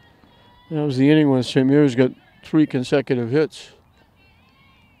 That was the inning when St. Mary's got 3 consecutive hits.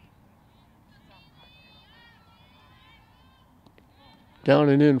 Down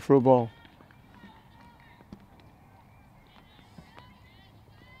and in for a ball.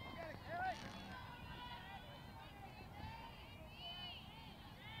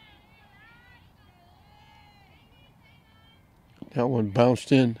 That one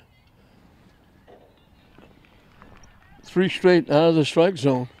bounced in. 3 straight out of the strike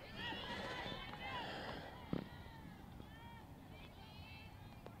zone.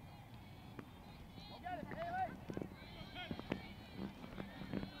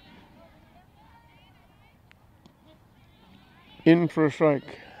 In for a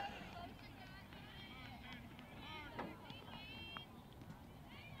strike.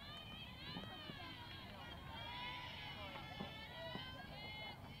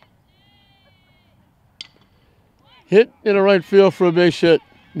 Hit in the right field for a base hit.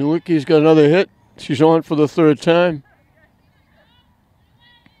 Nowicki's got another hit. She's on for the 3rd time.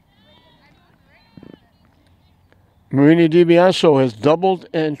 Marina DiBiaso has doubled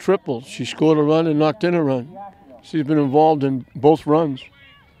and tripled. She scored a run and knocked in a run. She's been involved in both runs.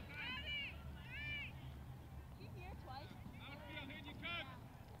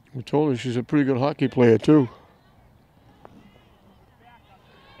 We told her she's a pretty good hockey player too.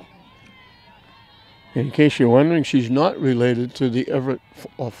 In case you're wondering, she's not related to the Everett,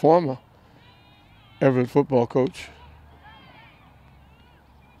 or former Everett football coach.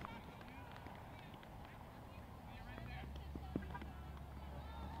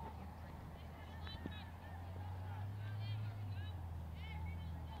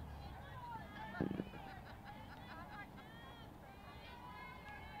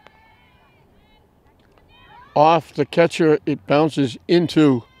 Off the catcher, it bounces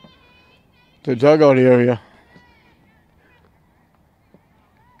into the dugout area.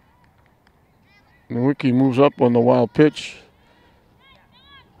 Nowicki moves up on the wild pitch.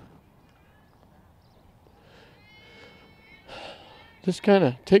 This kind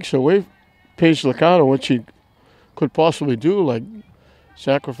of takes away Paige Licata what she could possibly do, like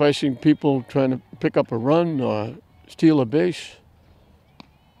sacrificing people trying to pick up a run or steal a base.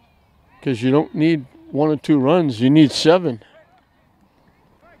 Because you don't need 1 or 2 runs, you need 7.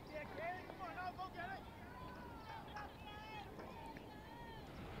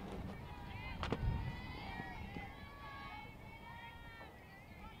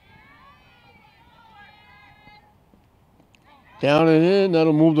 Down and in,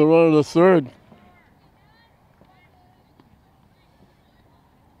 that'll move the runner to 3rd.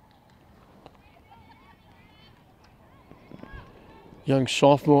 Young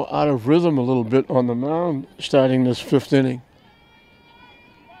sophomore out of rhythm a little bit on the mound starting this 5th inning.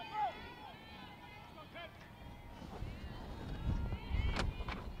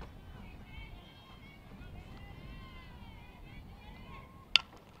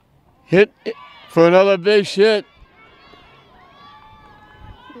 Hit for another base hit.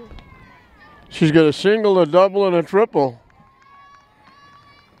 She's got a single, a double, and a triple.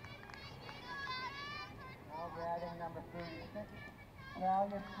 Now batting number 36,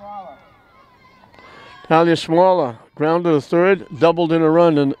 Talia Swallow. Talia Smaller grounded a third, doubled in a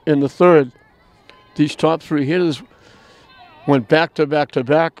run in the third. These top 3 hitters went back to back to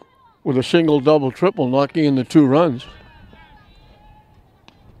back with a single, double, triple, knocking in the 2 runs.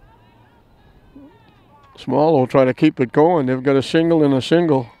 Smaller will try to keep it going. They've got a single and a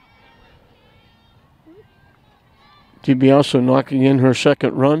single. DiBiase knocking in her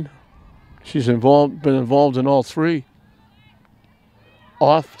 2nd run. She's been involved in all 3.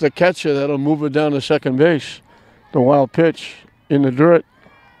 Off the catcher, that'll move her down to second base. The wild pitch in the dirt.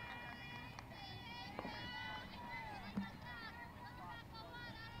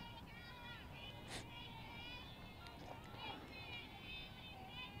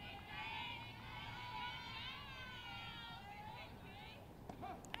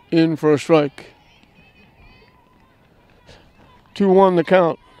 In for a strike. 2-1 the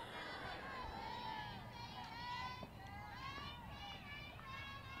count.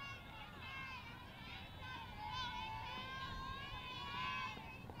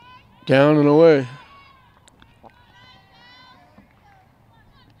 Down and away.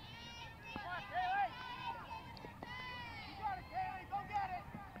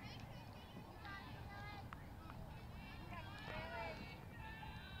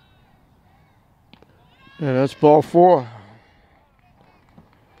 And that's ball 4.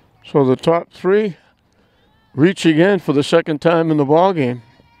 So the top 3 reach again for the 2nd time in the ball game.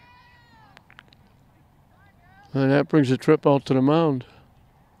 And that brings a trip out to the mound.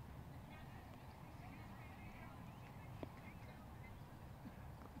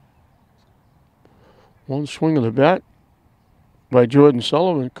 One swing of the bat by Jordan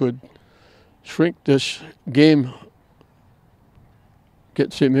Sullivan could shrink this game,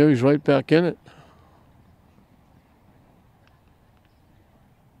 get St. Mary's right back in it.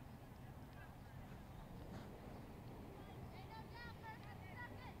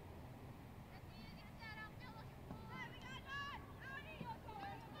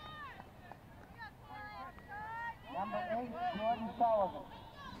 Number 8, Jordan Sullivan.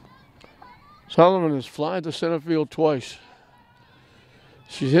 Sullivan has flied to center field twice.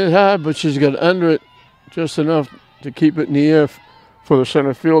 She's hit hard, but she's got under it just enough to keep it in the air for the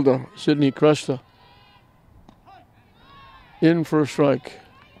center fielder, Sydney Cresta. In for a strike.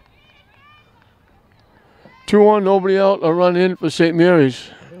 2-1, nobody out, a run in for St. Mary's,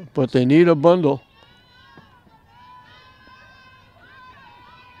 but they need a bundle.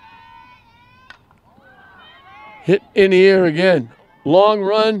 Hit in the air again. Long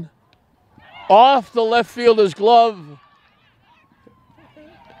run. Off the left fielder's glove.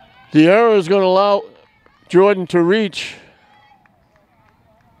 The error is going to allow Jordan to reach.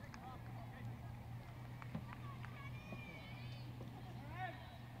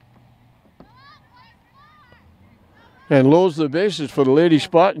 And loads the bases for the Lady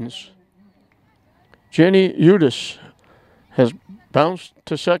Spartans. Jenny Udis has bounced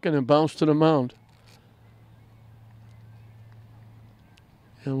to second and bounced to the mound.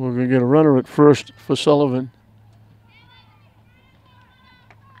 And we're going to get a runner at first for Sullivan.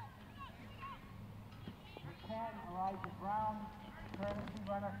 Elijah Brown, courtesy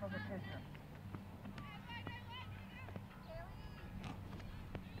runner for the pitcher.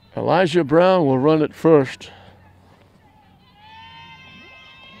 Elijah Brown will run it first.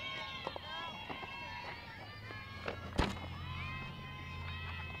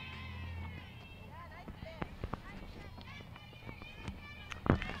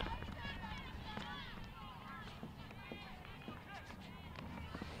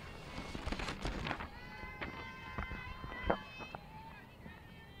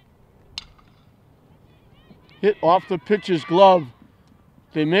 Hit off the pitcher's glove.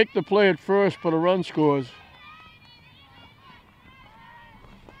 They make the play at first, but a run scores.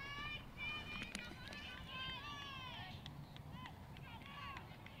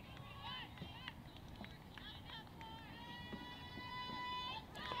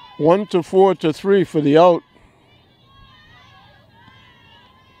 One to 4 to 3 for the out.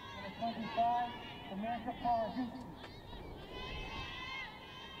 Number 25, Samantha Paulus.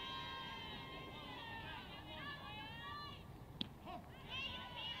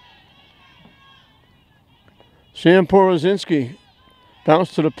 Sam Porozinski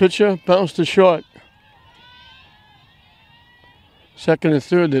Bounce to the pitcher, bounce to short. Second and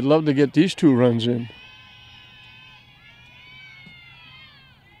third, they'd love to get these 2 runs in.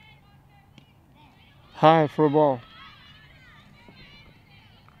 High for a ball.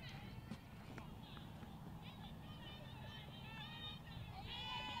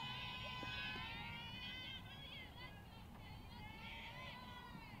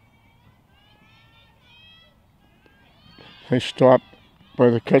 They stopped by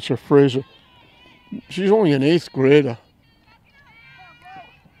the catcher, Fraser. She's only an 8th grader.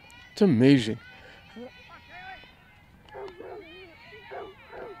 It's amazing.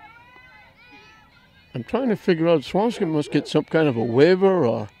 I'm trying to figure out, Swampscott must get some kind of a waiver,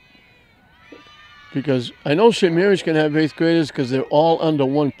 or because I know St. Mary's can have 8th graders because they're all under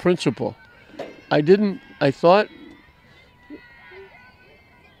one principal. I thought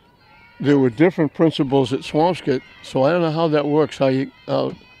there were different principals at Swampscott, so I don't know how that works, how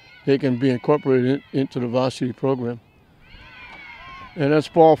they can be incorporated into the varsity program. And that's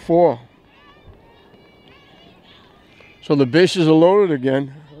ball 4. So the bases are loaded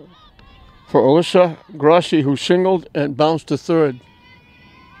again for Alyssa Grossi, who singled and bounced to third.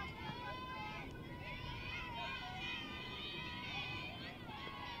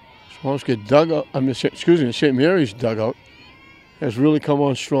 Swampscott dugout, St. Mary's dugout has really come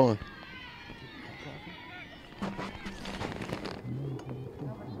on strong.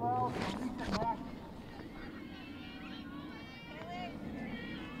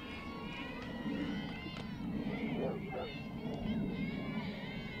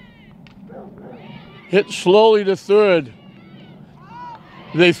 Hit slowly to third.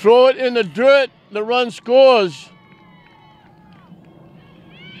 They throw it in the dirt, the run scores.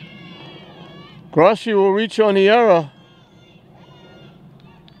 Grossi will reach on the error.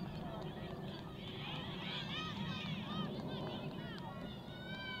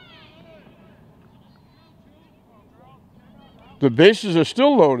 The bases are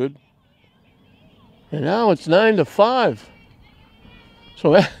still loaded. And now it's 9-5.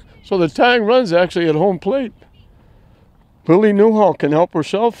 So the tying run's actually at home plate. Lily Newhall can help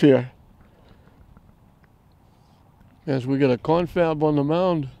herself here, as we get a confab on the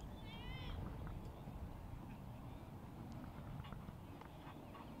mound.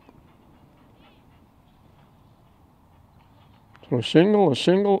 So a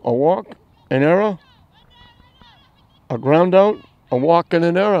single, a walk, an error, a ground out, a walk, and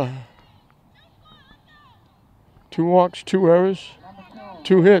an error. 2 walks, 2 errors,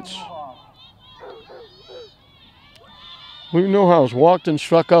 2 hits. Lou Newhouse walked and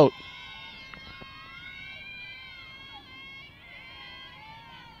struck out.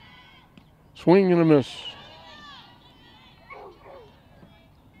 Swing and a miss.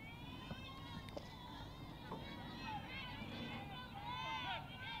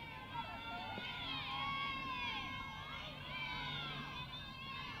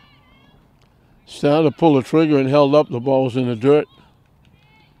 Started to pull the trigger and held up. The ball was in the dirt.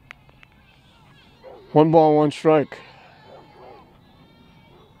 1 ball, 1 strike.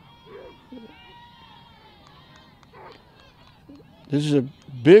 This is a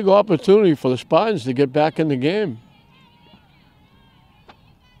big opportunity for the Spartans to get back in the game.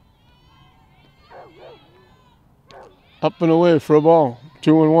 Up and away for a ball.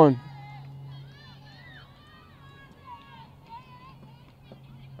 2-1.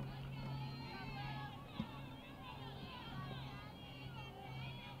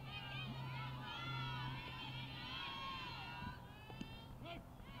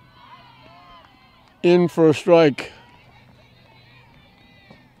 In for a strike.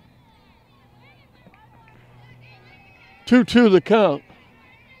 Two the count.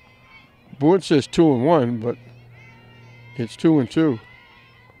 Board says 2-1, but it's 2-2.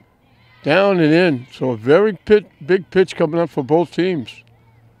 Down and in. So a very big pitch coming up for both teams.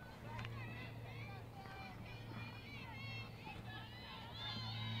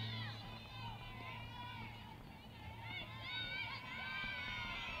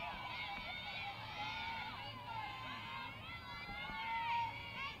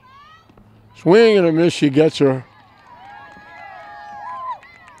 Swing and a miss, she gets her.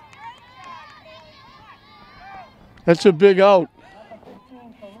 That's a big out.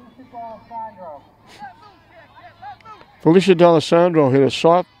 Felicia D'Alessandro hit a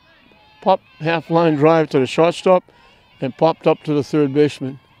soft pop half-line drive to the shortstop and popped up to the third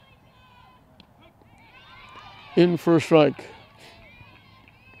baseman. In for a strike.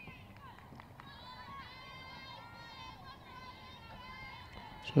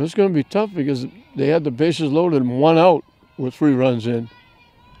 So this is going to be tough because they had the bases loaded and 1 out with 3 runs in.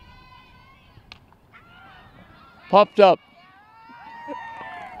 Popped up.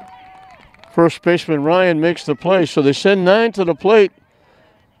 First baseman Ryan makes the play. So they send 9 to the plate,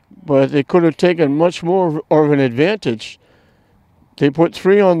 but they could have taken much more of an advantage. They put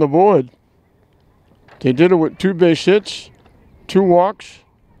 3 on the board. They did it with 2 base hits, 2 walks,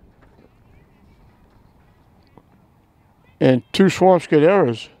 and 2 Swampscott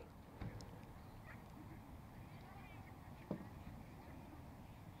errors.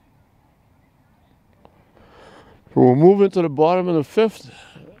 We'll move into the bottom of the 5th.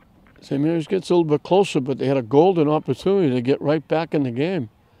 St. Mary's gets a little bit closer, but they had a golden opportunity to get right back in the game.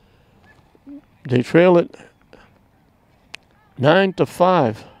 They trail it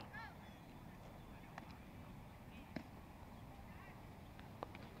 9-5.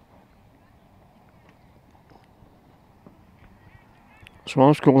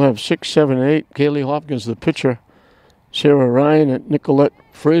 Swampscott will have 6, 7, 8. Kaylee Hopkins, the pitcher. Sarah Ryan and Nicolette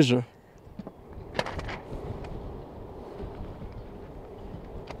Fraser.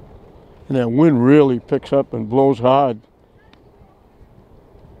 And that wind really picks up and blows hard.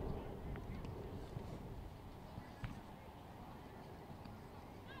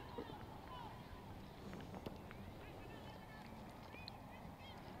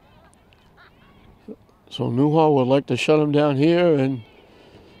 So Newhall would like to shut them down here and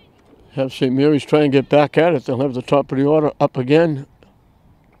have St. Mary's try and get back at it. They'll have the top of the order up again.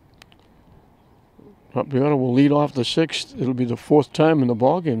 Top of the order will lead off the 6th. It'll be the 4th time in the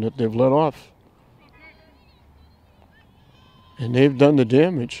ballgame that they've let off. And they've done the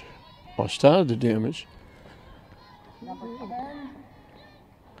damage, or started the damage.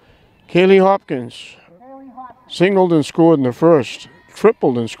 Kaylee Hopkins singled and scored in the 1st,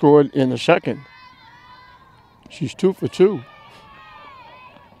 tripled and scored in the 2nd. She's 2 for 2.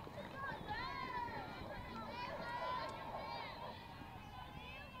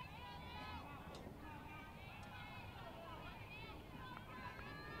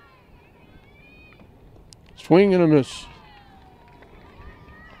 Swing and a miss.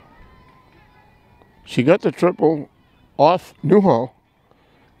 She got the triple off Newhall,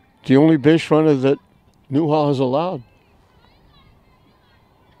 the only base runner that Newhall has allowed.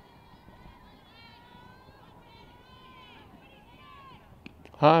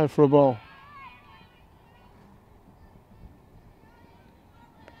 High for a ball.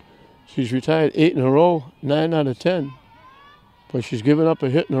 She's retired 8 in a row, 9 out of 10. But she's given up a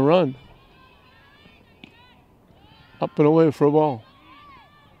hit and a run. Up and away for a ball.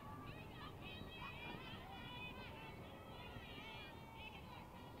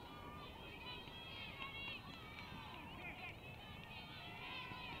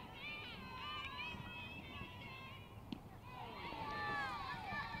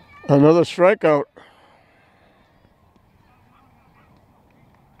 Another strikeout.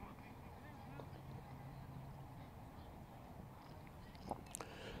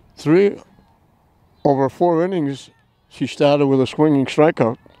 Three over 4 innings, she started with a swinging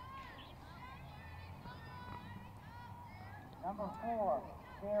strikeout. Number 4,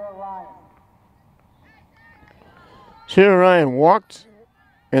 Sarah Ryan. Sarah Ryan walked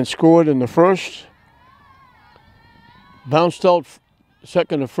and scored in the 1st. Bounced out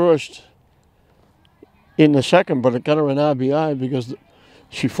second to first in the 2nd, but it got her an RBI because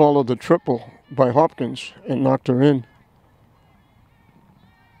she followed the triple by Hopkins and knocked her in.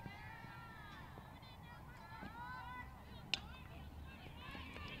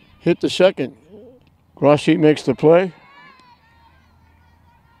 Hit the 2nd. Grossi makes the play.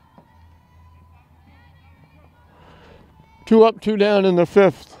 Two up, 2 down in the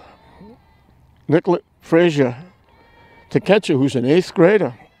 5th. Nicolette Frazier, the catcher, who's an 8th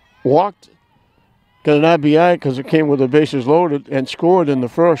grader, walked, got an RBI because it came with the bases loaded, and scored in the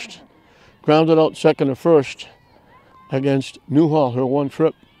 1st. Grounded out 2nd to 1st against Newhall, her 1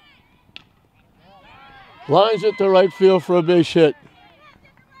 trip. Lines it to right field for a base hit.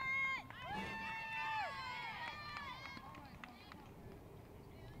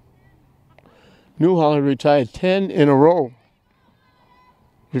 Newhall had retired 10 in a row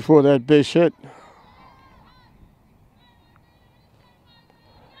before that base hit.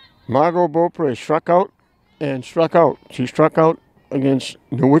 Margot Beaupre struck out and struck out. She struck out against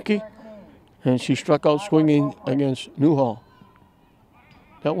Nowicki, and she struck out swinging against Newhall.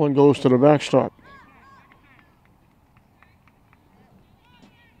 That one goes to the backstop.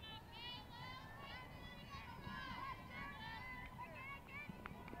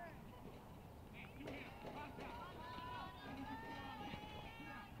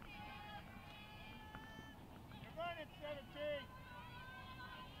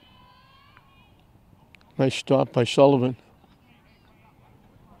 Nice stop by Sullivan.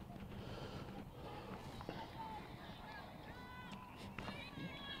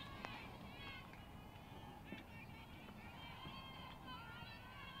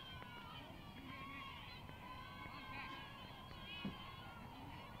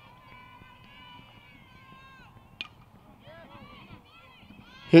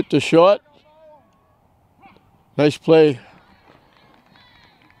 Hit the shot. Nice play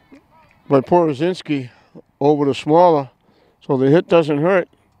by Porozinski over the smaller, so the hit doesn't hurt.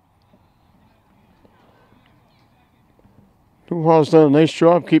 Newhall's done a nice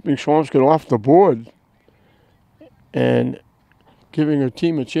job keeping Swampscott off the board and giving her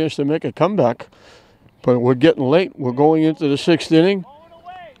team a chance to make a comeback. But we're getting late. We're going into the 6th inning.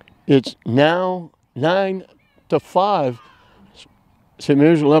 It's now 9-5. St.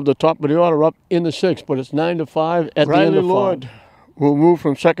 Mary's will have the top of the order up in the 6th, but it's 9-5 at the end of 5. Lord will move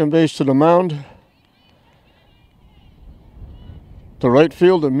from second base to the mound. The right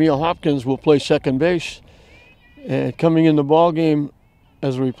fielder, Mia Hopkins, will play second base. And coming in the ball game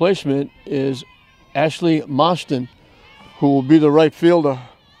as a replacement is Ashley Marston, who will be the right fielder.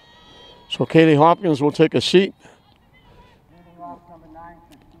 So Katie Hopkins will take a seat.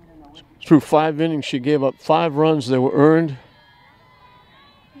 Through 5 innings, she gave up 5 runs that were earned.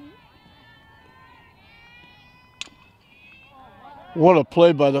 What a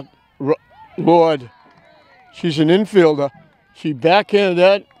play by the Lord. She's an infielder. She backhanded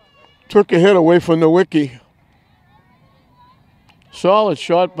that, took a hit away from Nowicki. Solid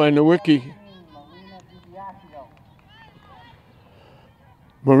shot by Nowicki.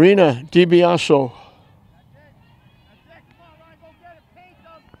 Marina DiBiaso.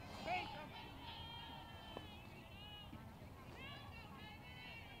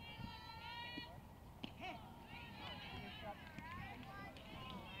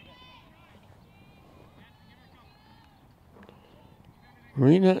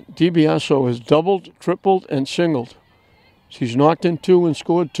 Marina DiBiaso has doubled, tripled, and singled. She's knocked in 2 and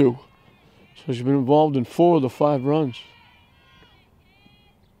scored 2. So she's been involved in 4 of the 5 runs.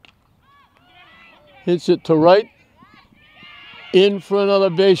 Hits it to right. In for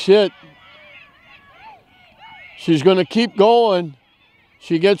another base hit. She's going to keep going.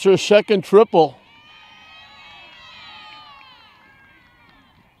 She gets her second triple.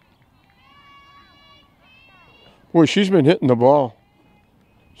 Boy, she's been hitting the ball.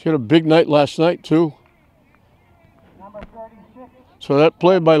 She had a big night last night, too. So that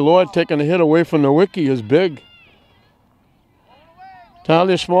play by Lord taking a hit away from Nowicki is big.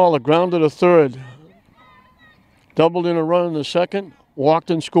 Talia Small, grounded to third. Doubled in a run in the second.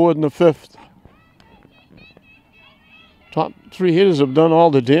 Walked and scored in the 5th. Top 3 hitters have done all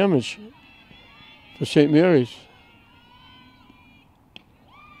the damage for St. Mary's.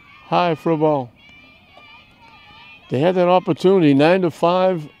 High for a ball. They had that opportunity,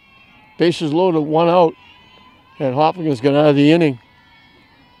 9-5, bases loaded, 1 out. And Hopkins got out of the inning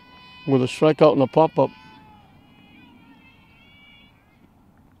with a strikeout and a pop-up.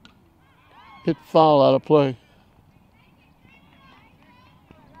 Hit foul out of play.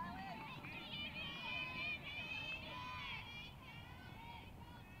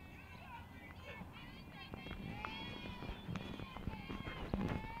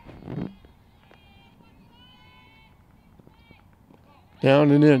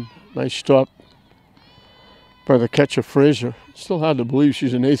 Down and in. Nice stop by the catcher, Fraser. Still hard to believe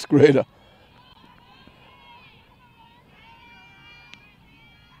she's an 8th grader.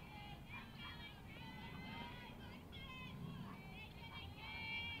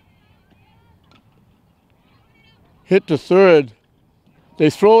 Hit to third.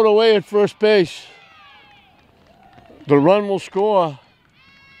 They throw it away at first base. The run will score.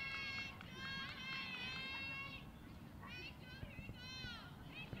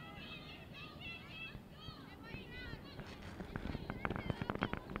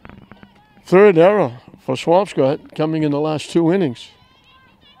 Third error for Swampscott coming in the last 2 innings.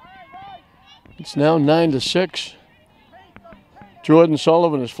 It's now 9-6. Jordan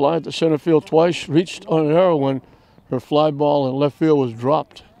Sullivan has flied to center field twice, reached on an error when her fly ball in left field was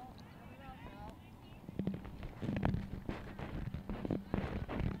dropped.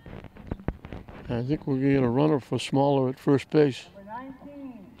 I think we're going to get a runner for Smaller at first base. Number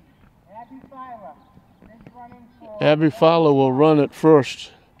 19, Abby Fowler. Abby Fowler will run at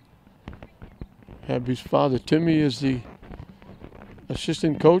first. Abby's father, Timmy, is the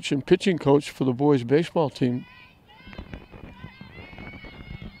assistant coach and pitching coach for the boys' baseball team.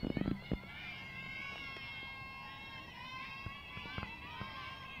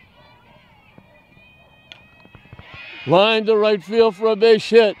 Line to right field for a base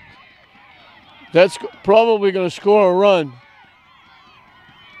hit. That's probably going to score a run.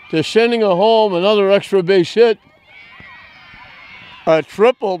 They're sending her home, another extra base hit. A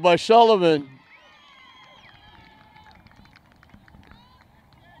triple by Sullivan.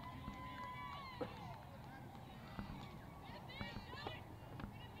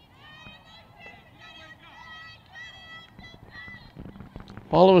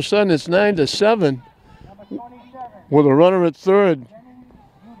 All of a sudden, it's 9-7 Number 27, with a runner at third.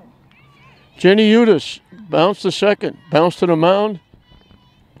 Jenny Udis bounced to second, bounced to the mound.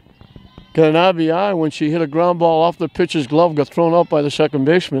 Got an RBI when she hit a ground ball off the pitcher's glove, got thrown out by the second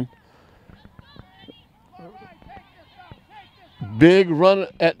baseman. Big run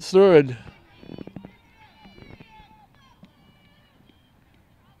at third.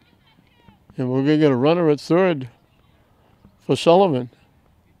 And we're going to get a runner at third for Sullivan.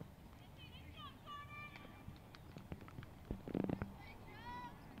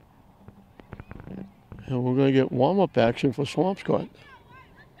 And we're going to get warm-up action for Swampscott.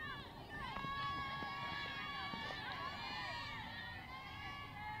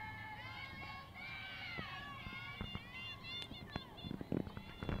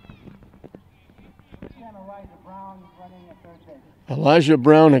 Elijah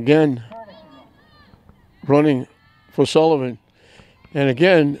Brown again running for Sullivan. And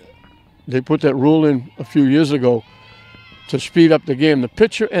again, they put that rule in a few years ago to speed up the game. The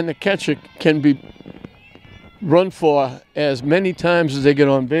pitcher and the catcher can be run for as many times as they get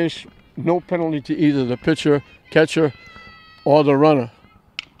on base. No penalty to either the pitcher, catcher, or the runner.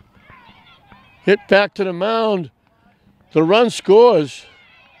 Hit back to the mound. The run scores.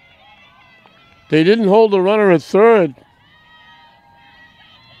 They didn't hold the runner at third.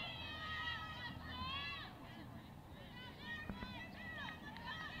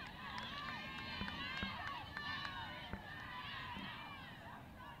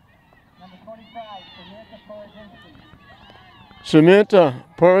 Samantha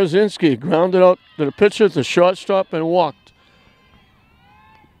Porozinski grounded out to the pitcher, the shortstop, and walked.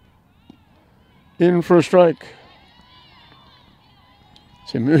 In for a strike.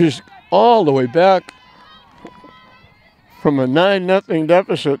 St. Mary's all the way back from a 9-0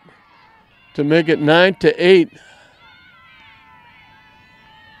 deficit to make it 9-8.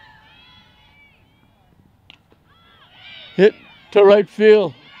 Hit to right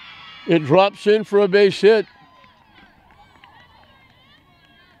field. It drops in for a base hit.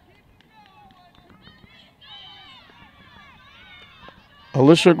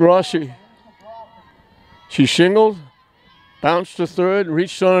 Alyssa Grossi. She singled, bounced to third,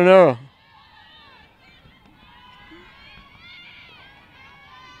 reached on an error.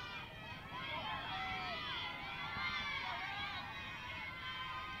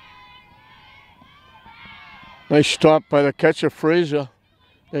 Nice stop by the catcher, Fraser.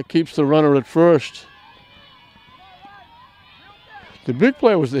 That keeps the runner at first. The big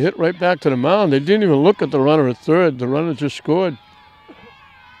play was the hit right back to the mound. They didn't even look at the runner at third. The runner just scored.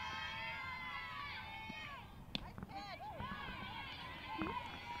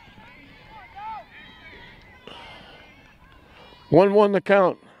 One the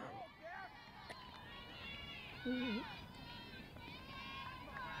count.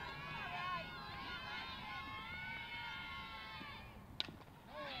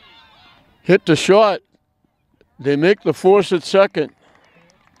 Hit the shot. They make the force at second.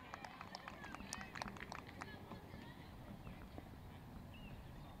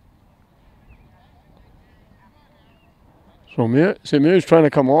 So St. Mary's trying to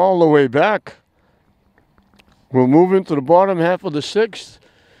come all the way back. We'll move into the bottom half of the sixth.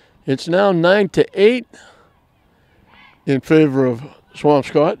 It's now 9-8 in favor of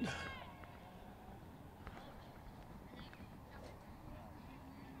Swampscott.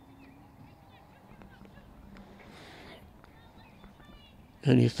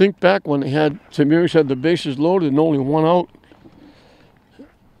 And you think back when St. Mary's had the bases loaded and only one out,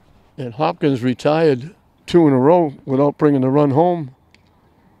 and Hopkins retired 2 in a row without bringing the run home.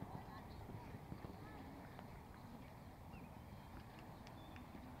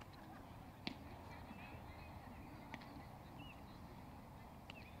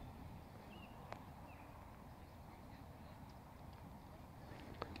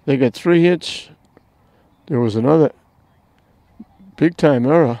 They got 3 hits. There was another big-time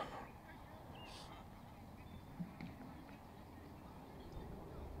error.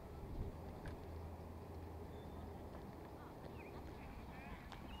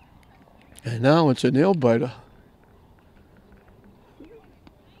 And now it's a nail-biter.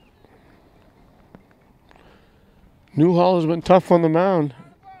 Newhall has been tough on the mound.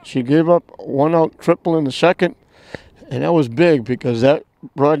 She gave up 1-out triple in the second, and that was big because that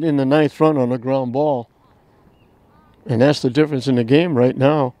brought in the 9th run on a ground ball. And that's the difference in the game right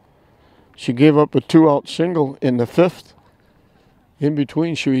now. She gave up a 2-out single in the 5th. In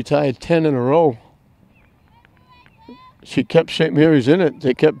between, she retired 10 in a row. She kept St. Mary's in it.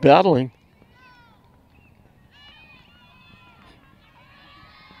 They kept battling.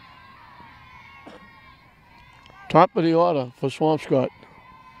 Top of the order for Swampscott.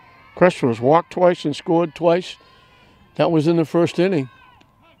 Crester was walked twice and scored twice. That was in the first inning.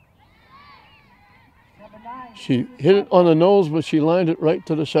 She hit it on the nose, but she lined it right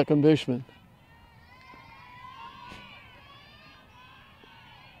to the second baseman.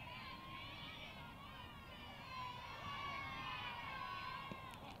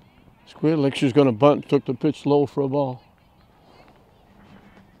 Squared like she's going to bunt, took the pitch low for a ball.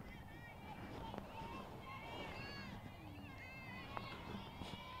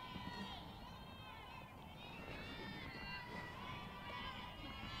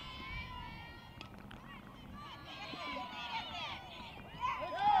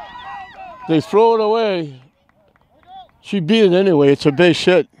 They throw it away. She beat it anyway. It's a base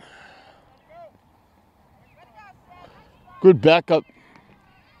hit. Good backup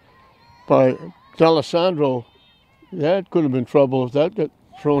by D'Alessandro. That could have been trouble if that got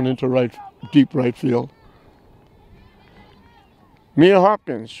thrown into deep right field. Mia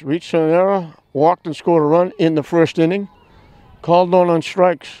Hopkins reached an error, walked and scored a run in the first inning. Called on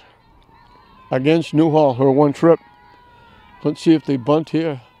strikes against Newhall, her one trip. Let's see if they bunt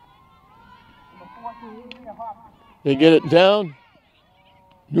here. They get it down.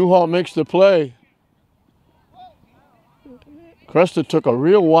 Newhall makes the play. Cresta took a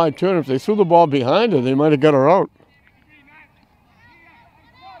real wide turn. If they threw the ball behind her, they might have got her out.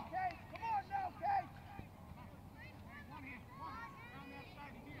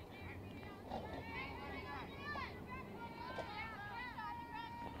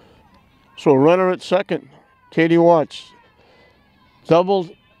 So a runner at second, Katie Watts, doubled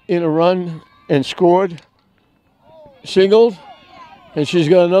in a run and scored. Singled, and she's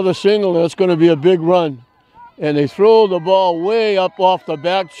got another single, and it's going to be a big run. And they throw the ball way up off the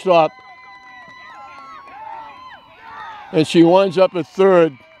backstop. And she winds up at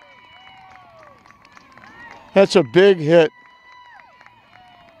third. That's a big hit.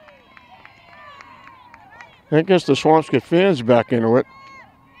 I guess the Swampscott fans back into it.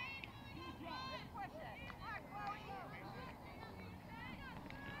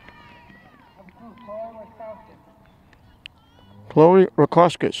 Chloe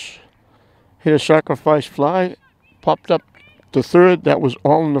Rakoskis hit a sacrifice fly, popped up to third. That was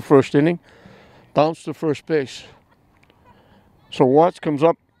all in the first inning. Bounced to first base. So Watts comes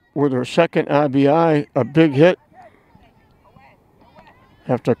up with her second RBI, a big hit.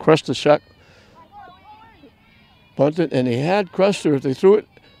 After Cresta bunted, and they had Cresta. If they threw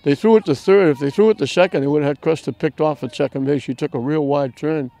it to third. If they threw it to second, they would have had Cresta picked off at second base. She took a real wide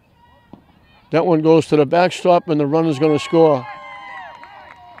turn. That one goes to the backstop, and the runner's going to score.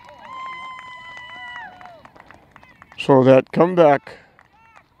 So that comeback.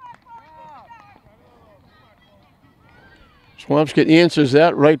 Swampscott answers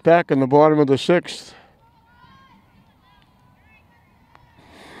that right back in the bottom of the sixth.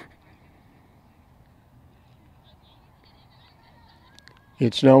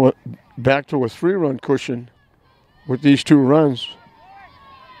 It's now back to a 3-run cushion with these 2 runs.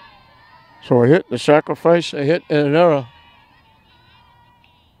 So a hit, a sacrifice, a hit, and an error.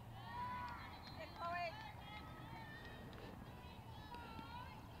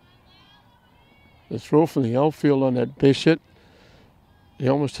 The throw from the outfield on that base hit, they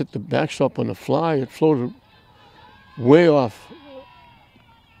almost hit the backstop on the fly. It floated way off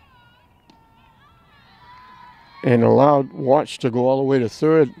and allowed Watts to go all the way to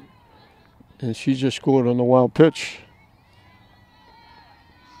third, and she just scored on the wild pitch.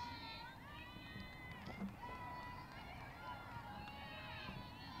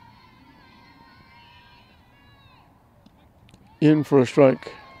 In for a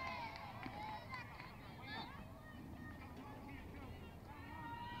strike.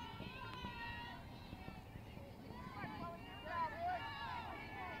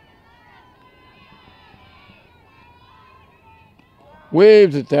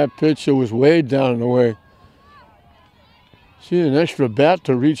 Waved at that pitch. It was way down and away. She had an extra bat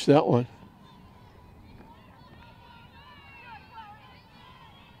to reach that one.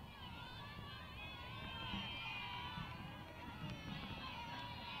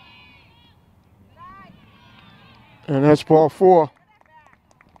 And that's ball 4.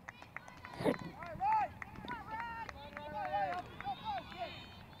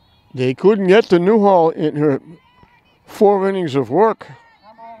 They couldn't get to Newhall in her 4 innings of work.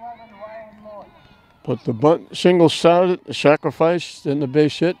 But the bunt single started, the sacrifice, then the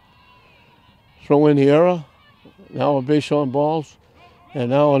base hit. Throw in the error. Now a base on balls. And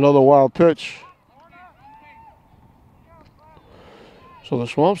now another wild pitch. So the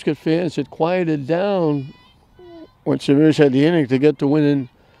Swampscott fans had quieted down when Semers had the inning to get the win in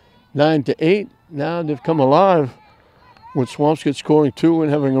 9-8. Now they've come alive. with Swampscott scoring 2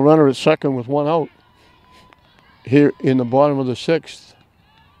 and having a runner at second with 1 out here in the bottom of the 6th.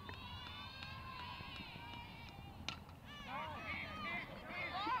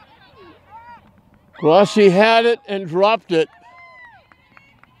 Grossi had it and dropped it.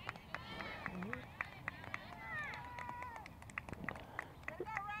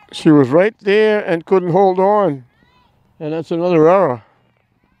 She was right there and couldn't hold on. And that's another error.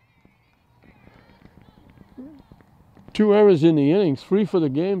 2 errors in the inning, 3 for the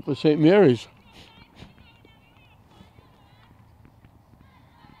game for St. Mary's.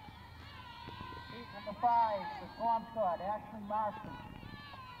 Number 5, the Swampscott, Ashley Marston.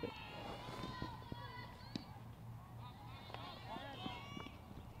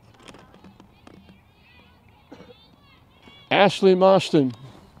 Ashley Marston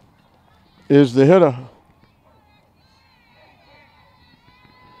is the hitter.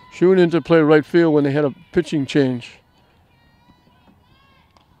 Shooting into play right field when they had a pitching change.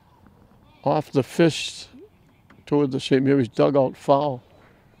 Off the fist toward the St. Mary's dugout, foul.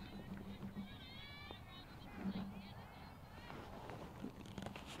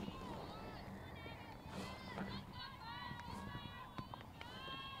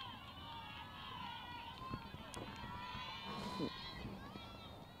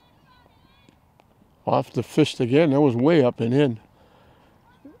 Off the fist again. That was way up and in.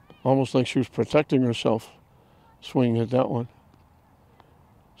 Almost like she was protecting herself swinging at that one.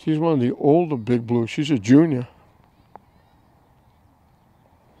 She's one of the older Big Blues. She's a junior.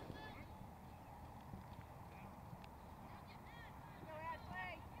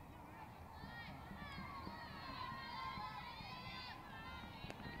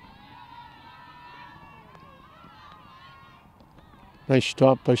 Nice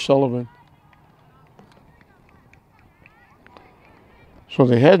stop by Sullivan. So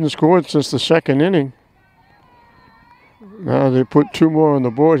they hadn't scored since the 2nd inning. Now they put 2 more on the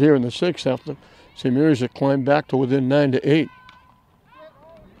board here in the 6th after St. Mary's had climbed back to within 9-8.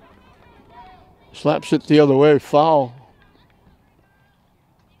 Slaps it the other way, foul.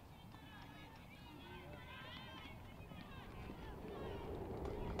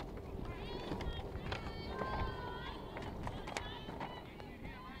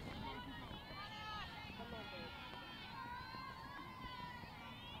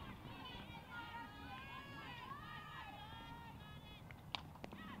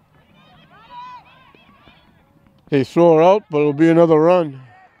 They throw her out, but it'll be another run.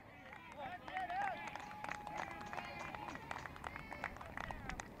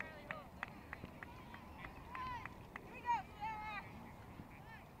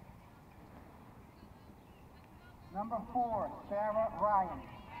 Number 4, Sarah Ryan.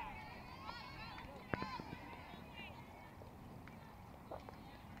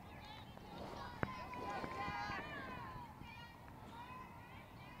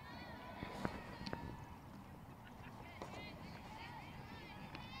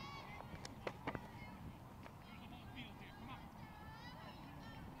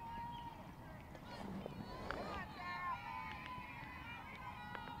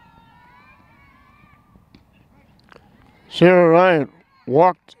 Sarah Ryan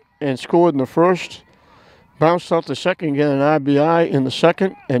walked and scored in the 1st, bounced out the 2nd, get an RBI in the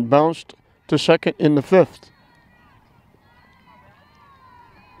 2nd, and bounced to 2nd in the 5th.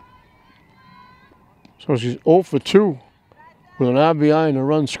 So she's 0 for 2 with an RBI and a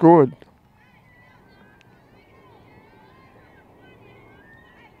run scored.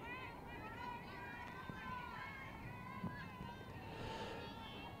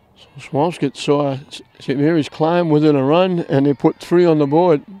 Swampscott saw St. Mary's climb within a run, and they put 3 on the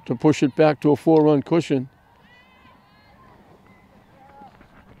board to push it back to a 4-run cushion.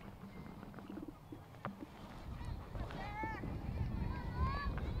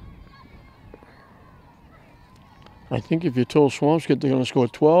 I think if you told Swampscott they're going to score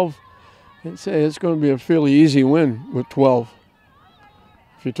 12, they'd say it's going to be a fairly easy win with 12.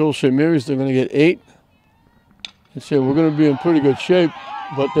 If you told St. Mary's they're going to get 8, they'd say we're going to be in pretty good shape.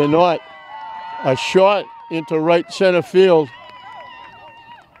 But they're not. A shot into right center field.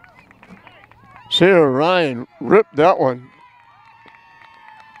 Sarah Ryan ripped that one.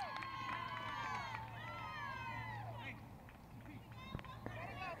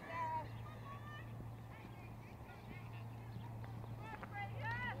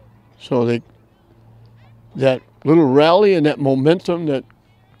 So that little rally and that momentum that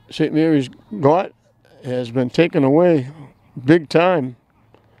St. Mary's got has been taken away big time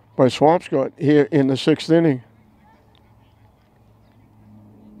by Swampscott here in the 6th inning.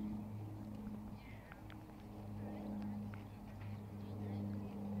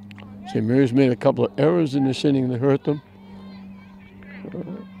 St. Mary's made a couple of errors in this inning that hurt them.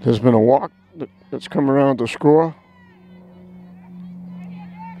 There's been a walk that's come around to score.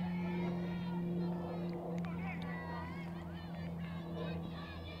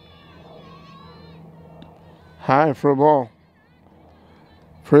 High for a ball.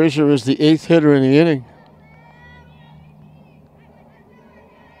 Frazier is the 8th hitter in the inning.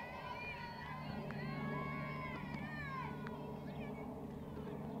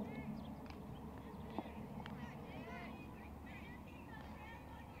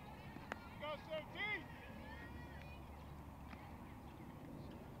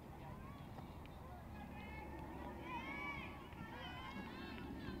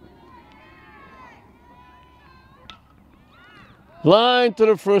 Line to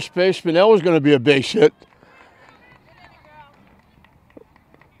the first baseman. That was going to be a base hit.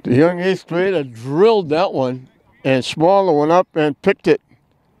 The young 8th grader drilled that one, and Smaller went up and picked it.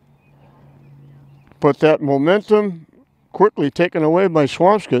 But that momentum quickly taken away by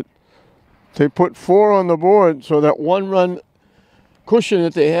Swampscott. They put 4 on the board, so that 1-run cushion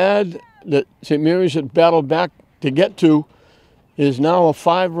that they had, that St. Mary's had battled back to get to, is now a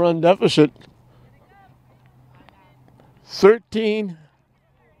 5-run deficit. 13-8.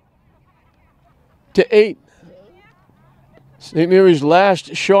 St. Mary's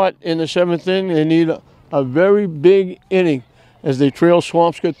last shot in the 7th inning. They need a very big inning as they trail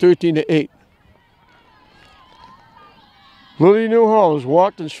Swampscott 13-8. Lily Newhall has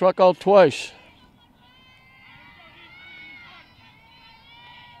walked and struck out twice.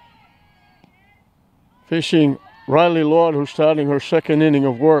 Facing Riley Lord, who's starting her 2nd inning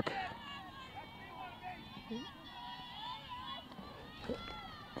of work.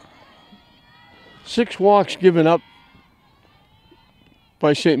 Six walks given up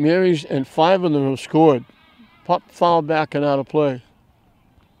by St. Mary's, and 5 of them have scored. Pop foul back and out of play.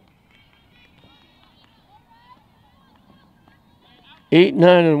 Eight,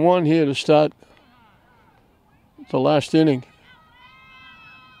 9, and 1 here to start the last inning.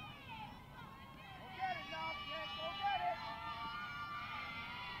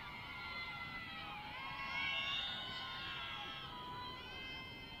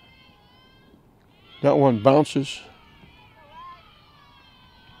 That one bounces.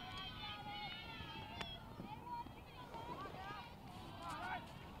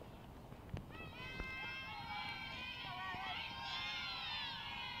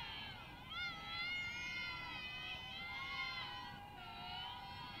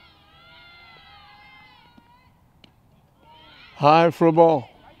 High for a ball.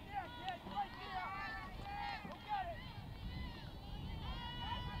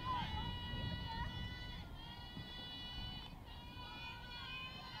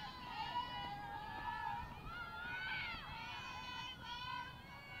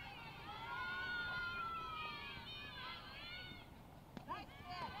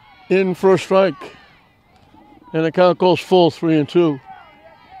 In for a strike. And the count goes full, 3-2.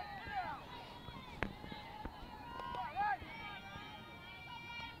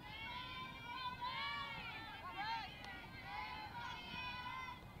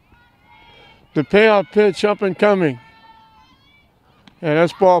 The payoff pitch up and coming. And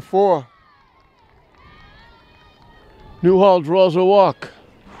that's ball 4. Newhall draws a walk.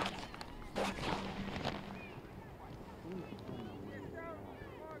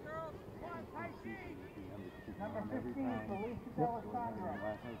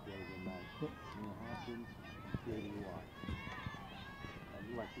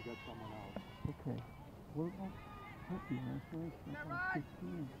 Okay. What about Puppy? I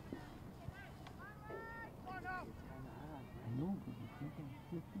 15. I know, but you think I'm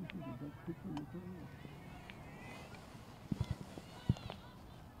 15 to the best pitcher in the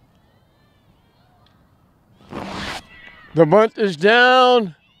career. The bunt is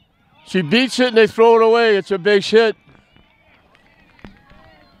down. She beats it and they throw it away. It's a base hit.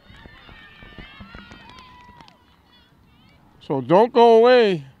 So don't go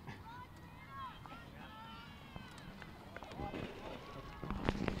away.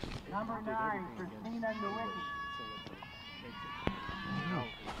 Number 9, Christina Nowicki.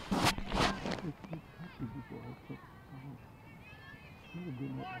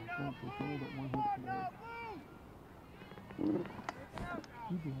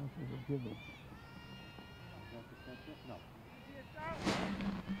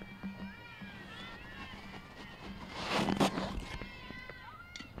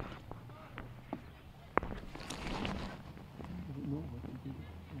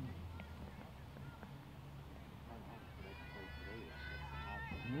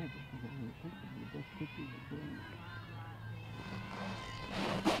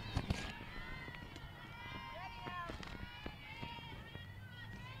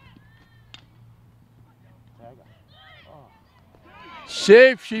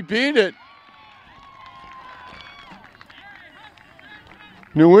 Safe, she beat it.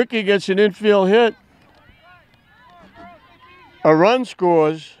 Nowicki gets an infield hit. A run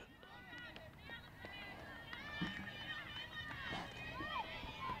scores.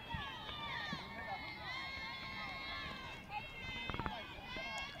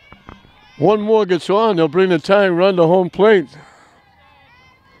 One more gets on, they'll bring the tying run to home plate.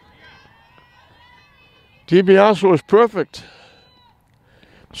 DiBiase is perfect.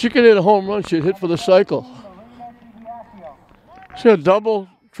 She can hit a home run, she'd hit for the cycle. She had double,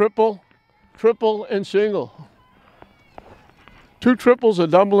 triple, and single. 2 triples, a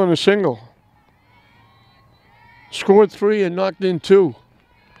double, and a single. Scored 3 and knocked in 2.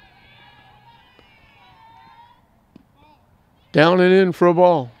 Down and in for a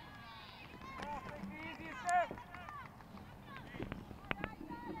ball.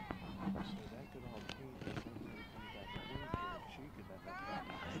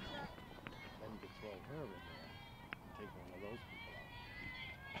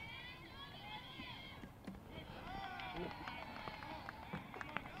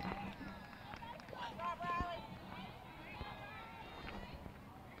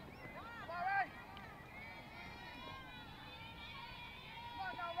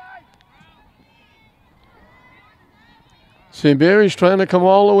 St. Mary's trying to come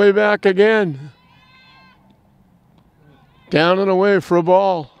all the way back again. Down and away for a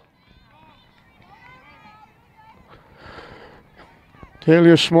ball.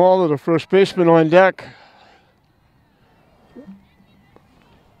 Taylor Smaller, the first baseman, on deck.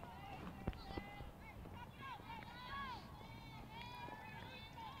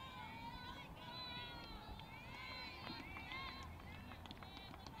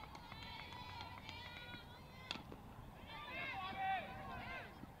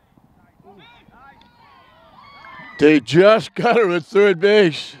 They just got her at third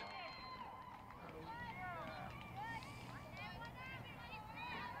base.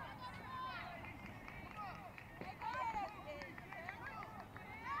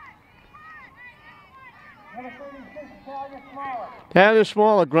 Taylor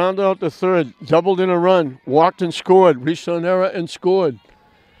Smaller grounded out to third, doubled in a run, walked and scored, reached an error and scored.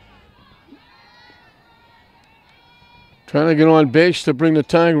 Trying to get on base to bring the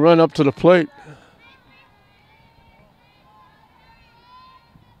tying run up to the plate.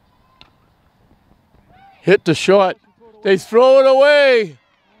 Hit the shot. They throw it away.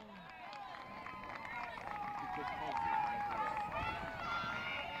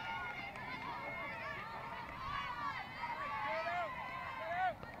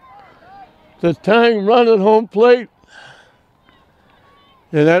 The tying run at home plate.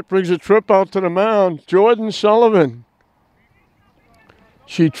 And that brings a trip out to the mound. Jordan Sullivan.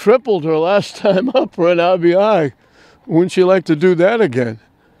 She tripled her last time up for an RBI. Wouldn't she like to do that again?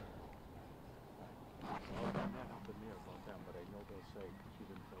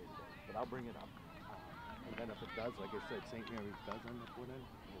 I'll bring it up. And then if it does, like I said, St. Mary's does end up winning.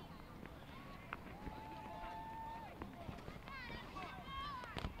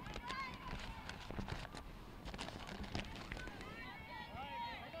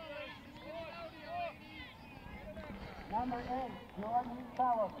 Number 8, Jordan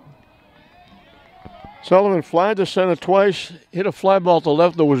Sullivan. Sullivan flied to center twice, hit a fly ball to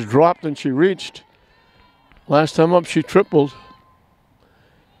left that was dropped and she reached. Last time up, she tripled.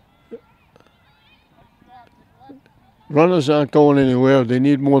 Runners aren't going anywhere. They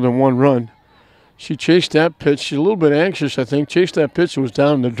need more than one run. She chased that pitch. She's a little bit anxious, I think. Chased that pitch. It was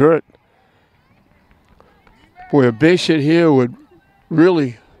down in the dirt. Boy, a base hit here would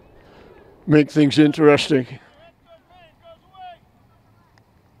really make things interesting.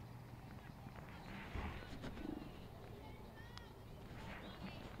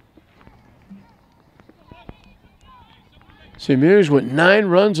 St. Mary's with 9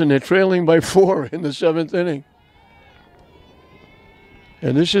 runs and they're trailing by 4 in the 7th inning.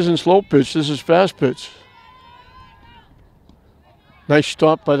 And this isn't slow pitch, this is fast pitch. Nice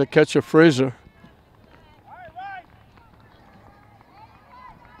stop by the catcher, Fraser.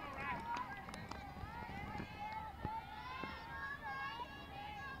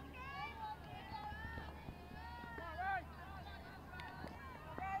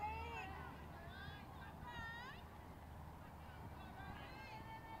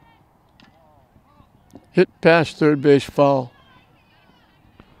 Hit past third base, foul.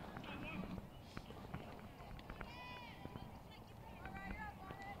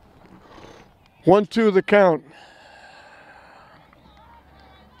 One, two, the count.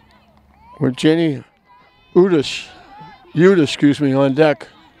 With Jenny Udis, on deck.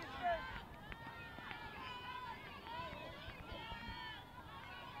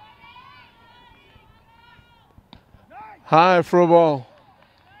 High for a ball.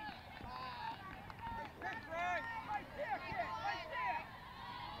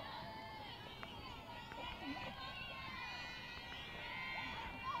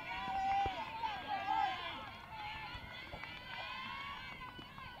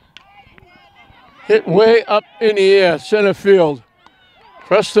 Hit way up in the air, center field.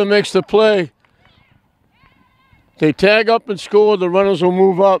 Preston makes the play. They tag up and score. The runners will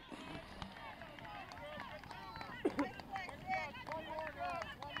move up.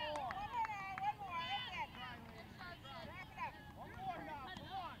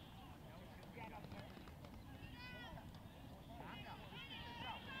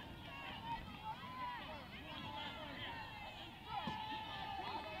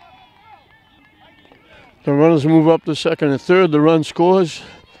 The runners move up to second and third. The run scores.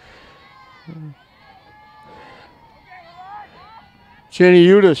 Jenny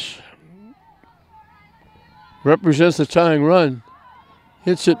Udis represents the tying run.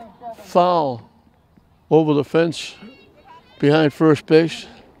 Hits it foul over the fence behind first base.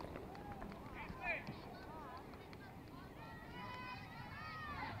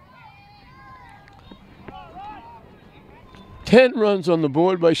 Ten runs on the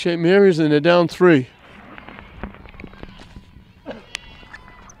board by St. Mary's, and they're down 3.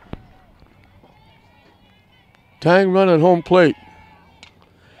 Tying run at home plate.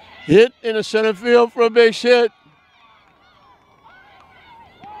 Hit in the center field for a base hit.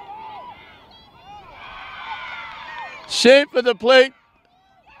 Safe at the plate.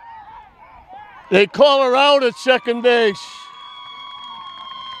 They call her out at second base.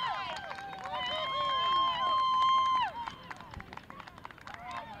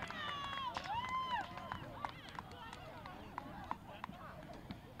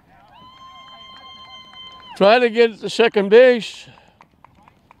 Try to get to second base.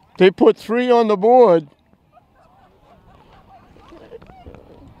 They put 3 on the board.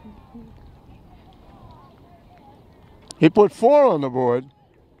 He put 4 on the board.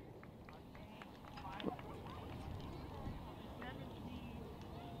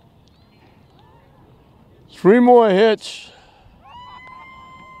 Three more hits.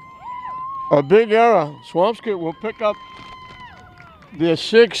 A big error. Swampscott will pick up their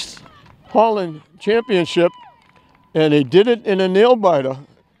 6th Holland championship, and they did it in a nail biter.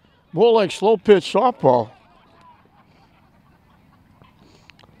 More like slow pitch softball.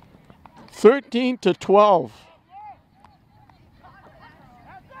 13-12.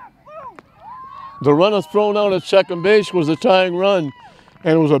 The runner thrown out at second base was the tying run,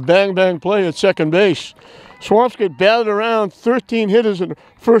 and it was a bang-bang play at second base. Swampscott batted around, 13 hitters in the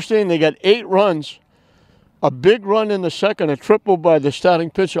first inning. They got 8 runs. A big run in the second, a triple by the starting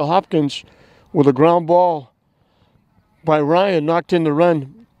pitcher Hopkins with a ground ball by Ryan, knocked in the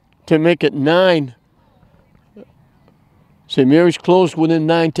run to make it 9. St. Mary's closed within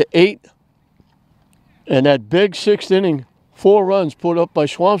 9-8. And that big 6th inning, 4 runs put up by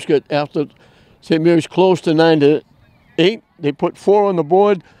Swampscott after St. Mary's closed to 9-8. They put 4 on the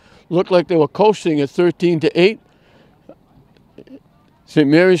board. Looked like they were coasting at 13-8. St.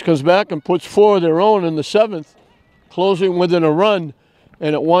 Mary's comes back and puts 4 of their own in the 7th, closing within a run,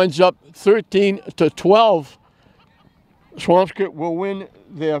 and it winds up 13-12. Swampscott will win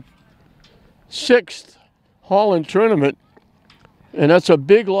their 6th Holland tournament, and that's a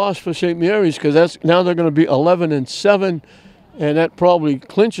big loss for St. Mary's because now they're going to be 11-7, and that probably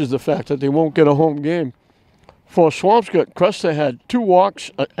clinches the fact that they won't get a home game. For Swampscott, Cresta had 2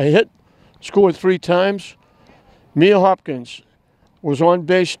 walks, a hit, scored 3 times. Mia Hopkins was on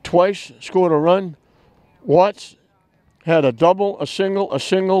base twice, scored a run. Watts had a double, a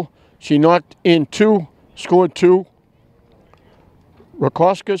single. She knocked in 2, scored 2.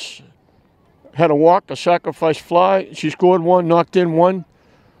 Rakoskis had a walk, a sacrifice fly. She scored 1, knocked in 1.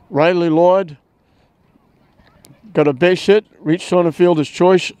 Riley Lord got a base hit, reached on the fielder's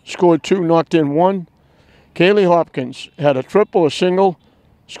choice, scored 2, knocked in 1. Kaylee Hopkins had a triple, a single,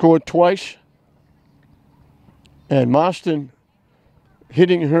 scored twice. And Marston,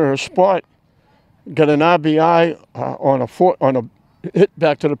 hitting her spot, got an RBI on a hit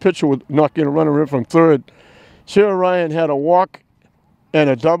back to the pitcher with knocking a runner in from third. Sarah Ryan had a walk and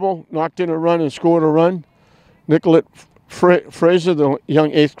a double, knocked in a run and scored a run. Nicolette Fraser, the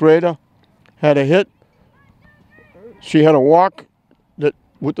young 8th grader, had a hit. She had a walk that,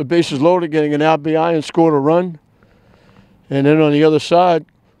 with the bases loaded, getting an RBI and scored a run. And then on the other side,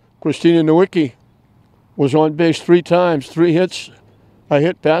 Christina Nowicki was on base 3 times, 3 hits, a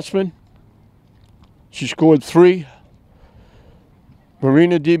hit batsman. She scored 3.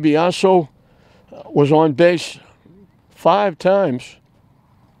 Marina DiBiaso was on base 5 times.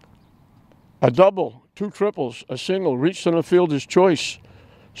 A double, 2 triples, a single, reached center fielder's choice,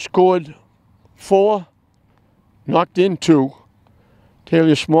 scored 4, knocked in 2.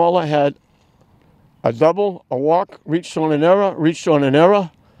 Taylor Smaller had a double, a walk, reached on an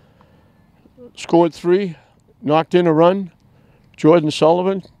error, scored 3, knocked in a run. Jordan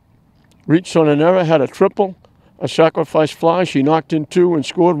Sullivan reached on an error, had a triple, a sacrifice fly. She knocked in 2 and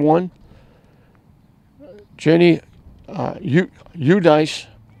scored 1. Jenny Udice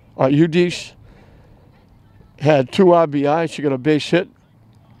had 2 RBI. She got a base hit.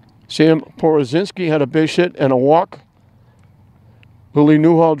 Sam Porozinski had a base hit and a walk. Lily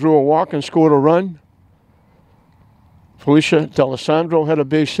Newhall drew a walk and scored a run. Felicia D'Alessandro had a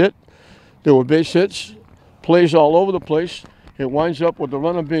base hit. There were base hits, plays all over the place. It winds up with the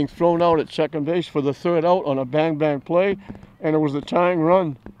runner being thrown out at second base for the 3rd out on a bang-bang play, and it was the tying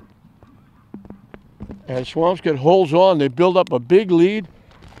run. And Swampscott holds on. They build up a big lead,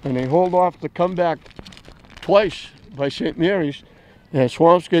 and they hold off the comeback twice by St. Mary's. And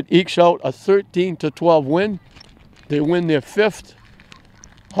Swampscott ekes out a 13-12 win. They win their 5th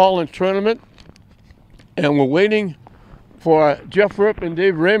Holland tournament, and we're waiting for Jeff Ripp and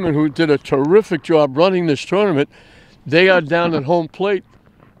Dave Raymond, who did a terrific job running this tournament. They are down at home plate,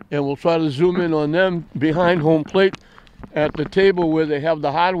 and we'll try to zoom in on them behind home plate at the table where they have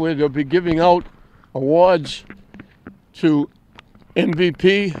the hardware. They'll be giving out awards to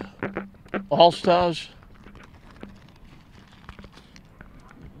MVP, All-Stars,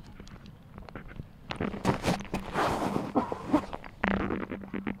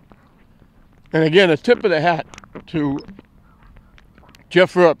 and again, a tip of the hat to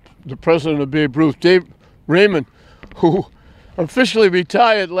Jeff Rupp, the president of Babe Ruth, Dave Raymond, who officially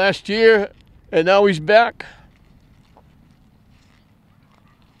retired last year, and now he's back.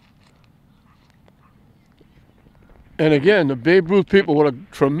 And again, the Babe Ruth people, what a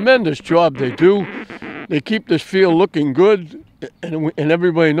tremendous job they do. They keep this field looking good, and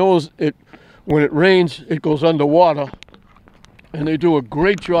everybody knows it. When it rains, it goes underwater, and they do a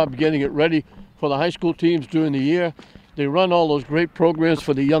great job getting it ready for the high school teams during the year. They run all those great programs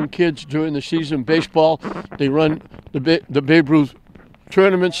for the young kids during the season. Baseball, they run the Babe Ruth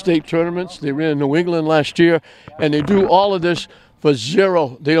tournaments, state tournaments. They ran in New England last year, and they do all of this for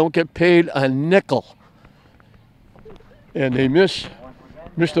zero. They don't get paid a nickel. And they miss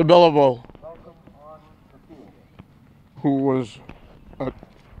Mr. Beliveau, who was a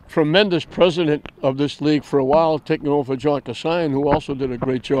tremendous president of this league for a while, taking over for John Kasayan, who also did a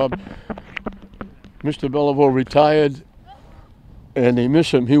great job. Mr. Beliveau retired, and they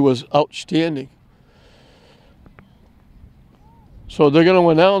miss him. He was outstanding. So they're going to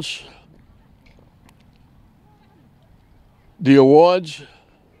announce the awards.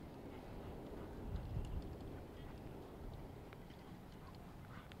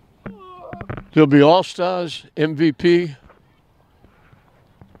 There'll be All-Stars, MVP,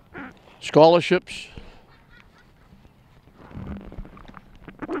 scholarships,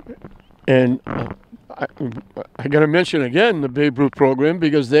 and I got to mention again the Babe Ruth program,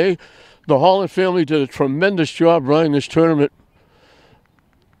 because the Holland family did a tremendous job running this tournament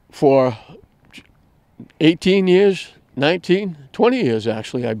for 18 years, 19, 20 years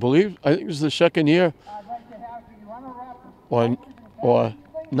actually, I believe. I think it was the 2nd year, or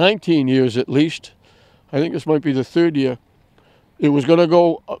 19 years at least. I think this might be the 3rd year. It was going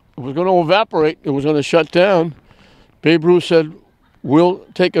to evaporate. It was going to shut down. Babe Ruth said, "We'll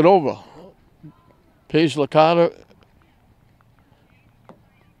take it over." Paige Licata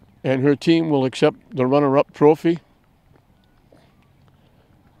and her team will accept the runner-up trophy.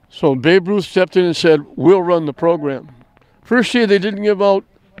 So Babe Ruth stepped in and said, "We'll run the program." First year they didn't give out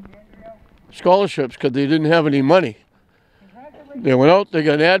scholarships because they didn't have any money. They went out, they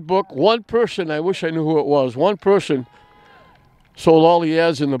got an ad book. One person, I wish I knew who it was, one person sold all the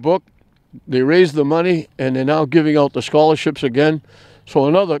ads in the book. They raised the money, and they're now giving out the scholarships again. So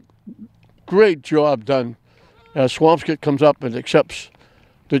another great job done as Swampscott comes up and accepts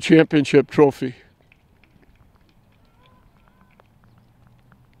the championship trophy.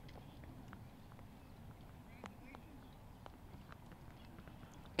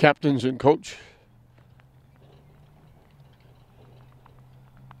 Captains and coach.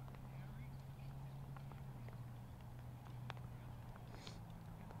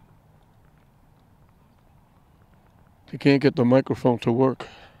 They can't get the microphone to work.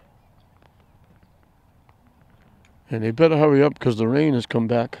 And they better hurry up because the rain has come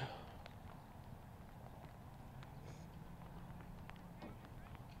back.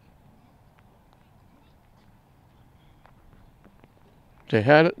 They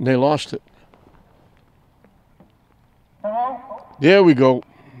had it and they lost it. Hello? There we go.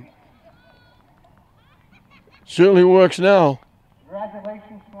 Certainly works now.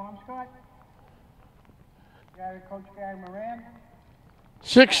 Congratulations, Swampscott. Coach Gary Moran.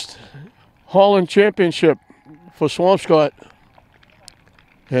 6th Holland Championship for Swampscott.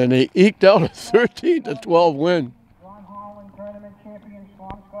 And they eked out a 13-12 win. John Holland Tournament Champion,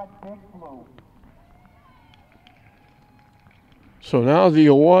 Swampscott Big Blue. So now the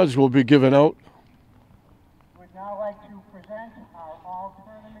awards will be given out. We'd now like to present our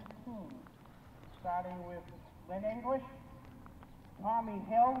all-tournament team, starting with Lynn English, Tommy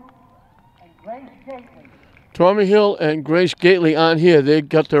Hill, and Grace Gately. Tommy Hill and Grace Gately on here. They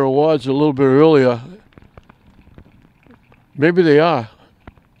got their awards a little bit earlier. Maybe they are.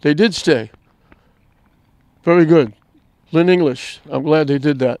 They did stay. Very good. Lynn English, I'm glad they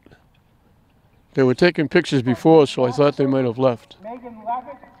did that. They were taking pictures before, so I thought they might have left. Megan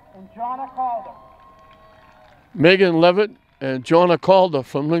Levitt and Jonna Calder. Megan Levitt and Jonna Calder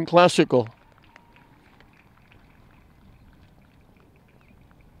from Lynn Classical.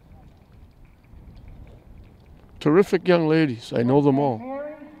 Terrific young ladies. I know them all.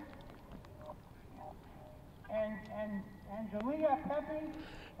 Mary and Angelia Pepe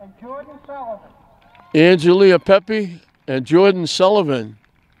and Jordan Sullivan. Angelia Pepe and Jordan Sullivan.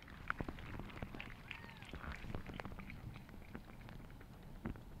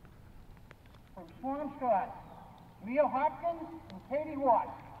 From Swampscott, Mia Hopkins and Katie Watts.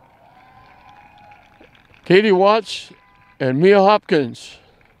 Katie Watts and Mia Hopkins.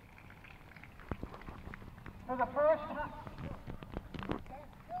 For the first time,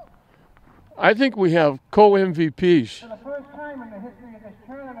 I think we have co-MVPs. for the first time in the history of this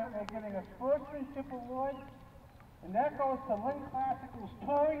tournament, we're getting a sportsmanship award, and that goes to Lynn Classical's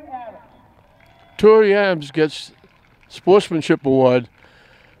Tori Adams. Tori Adams gets sportsmanship award.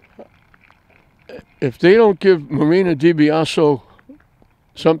 If they don't give Marina DiBiaso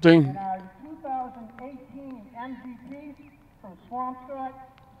something, And our 2018 MVP from Swampscott,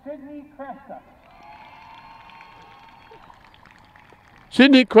 Sydney Cresta.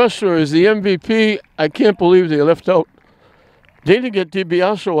 Sydney Crester is the MVP. I can't believe they left out. They didn't get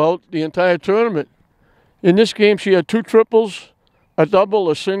DiBiaso out the entire tournament. In this game, she had 2 triples, a double,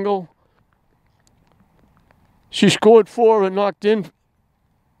 a single. She scored 4 and knocked in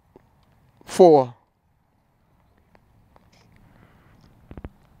 4.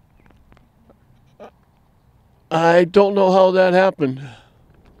 I don't know how that happened.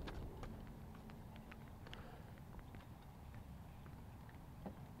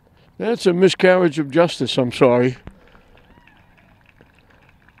 That's a miscarriage of justice, I'm sorry.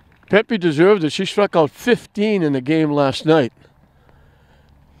 Pepe deserved it. She struck out 15 in the game last night.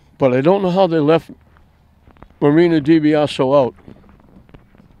 But I don't know how they left Marina DiBiaso out.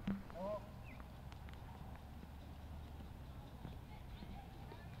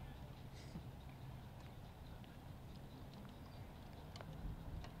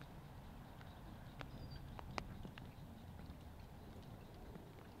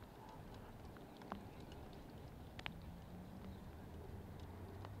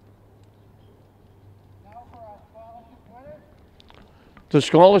 Now for our scholarship winners. The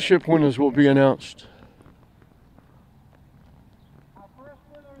scholarship winners will be announced. Our first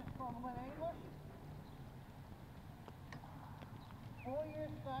winner is from Lynn English. 4-year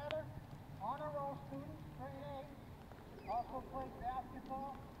starter, honor roll student, grade A. Also played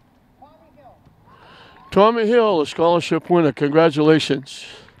basketball. Tommy Hill. Tommy Hill, a scholarship winner. Congratulations.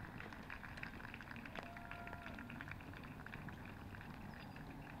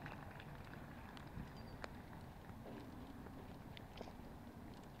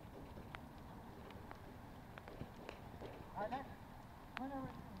 Our next winner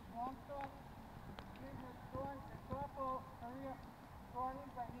is from Swampscott. Junior softball career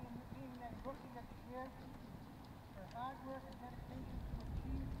scoring by being named Rookie of the Year. Her hard work and dedication to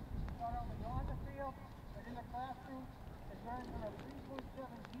achieve not only on the field, but in the classroom has earned her a 3.7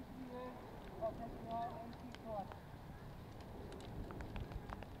 GPA while taking all AP courses.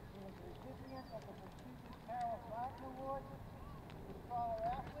 She was the recipient of the prestigious Carol Martin Award, the Scholar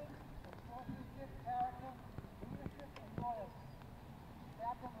Athlete, and Sportsmanship, Character, Leadership, and Loyalty.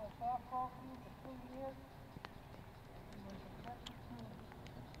 Captain of the softball team for 2 years, she was accepted to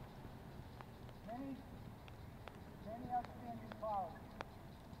many outstanding colleges.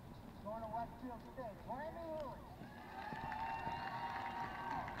 Going to Westfield State. Randy Lewis.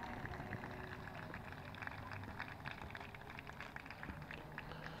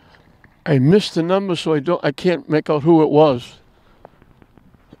 I missed the number, so I can't make out who it was.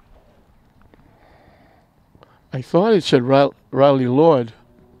 I thought it said Riley Lord.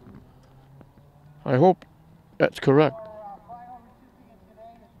 I hope that's correct. Our final recipient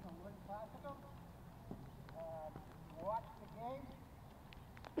today is from Lynn Classical.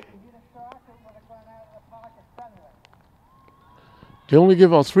 They only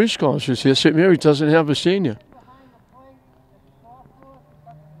give out 3 scholarships here. St. Mary's doesn't have a senior. Behind the plate is sophomore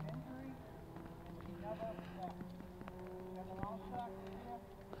because of an injury, and she never left. And an all-star career,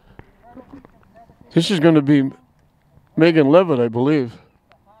 incredibly competitive, This is going to be Megan Levitt, I believe.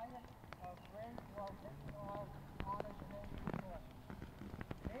 the highest of grade 12 taking all honors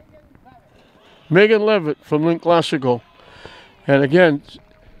and every course. Megan Levitt from Link Classical. And again,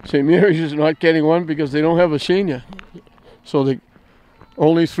 St. Mary's is not getting one because they don't have a senior. So they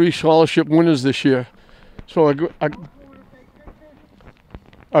only 3 scholarship winners this year. So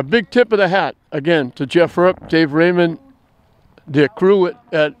a big tip of the hat, again, to Jeff Rupp, Dave Raymond, their crew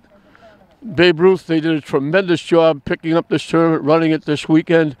at Babe Ruth. They did a tremendous job picking up this tournament, running it this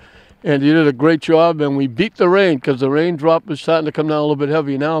weekend, and they did a great job. And we beat the rain because the raindrop is starting to come down a little bit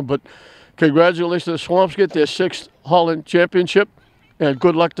heavy now. But congratulations to the Swampscott, their 6th Holland championship, and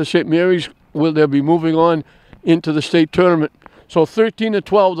good luck to St. Mary's, where they'll be moving on into the state tournament. So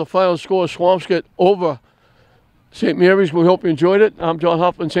 13-12, the final score, Swampscott over St. Mary's. We hope you enjoyed it. I'm John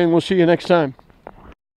Hoffman saying we'll see you next time.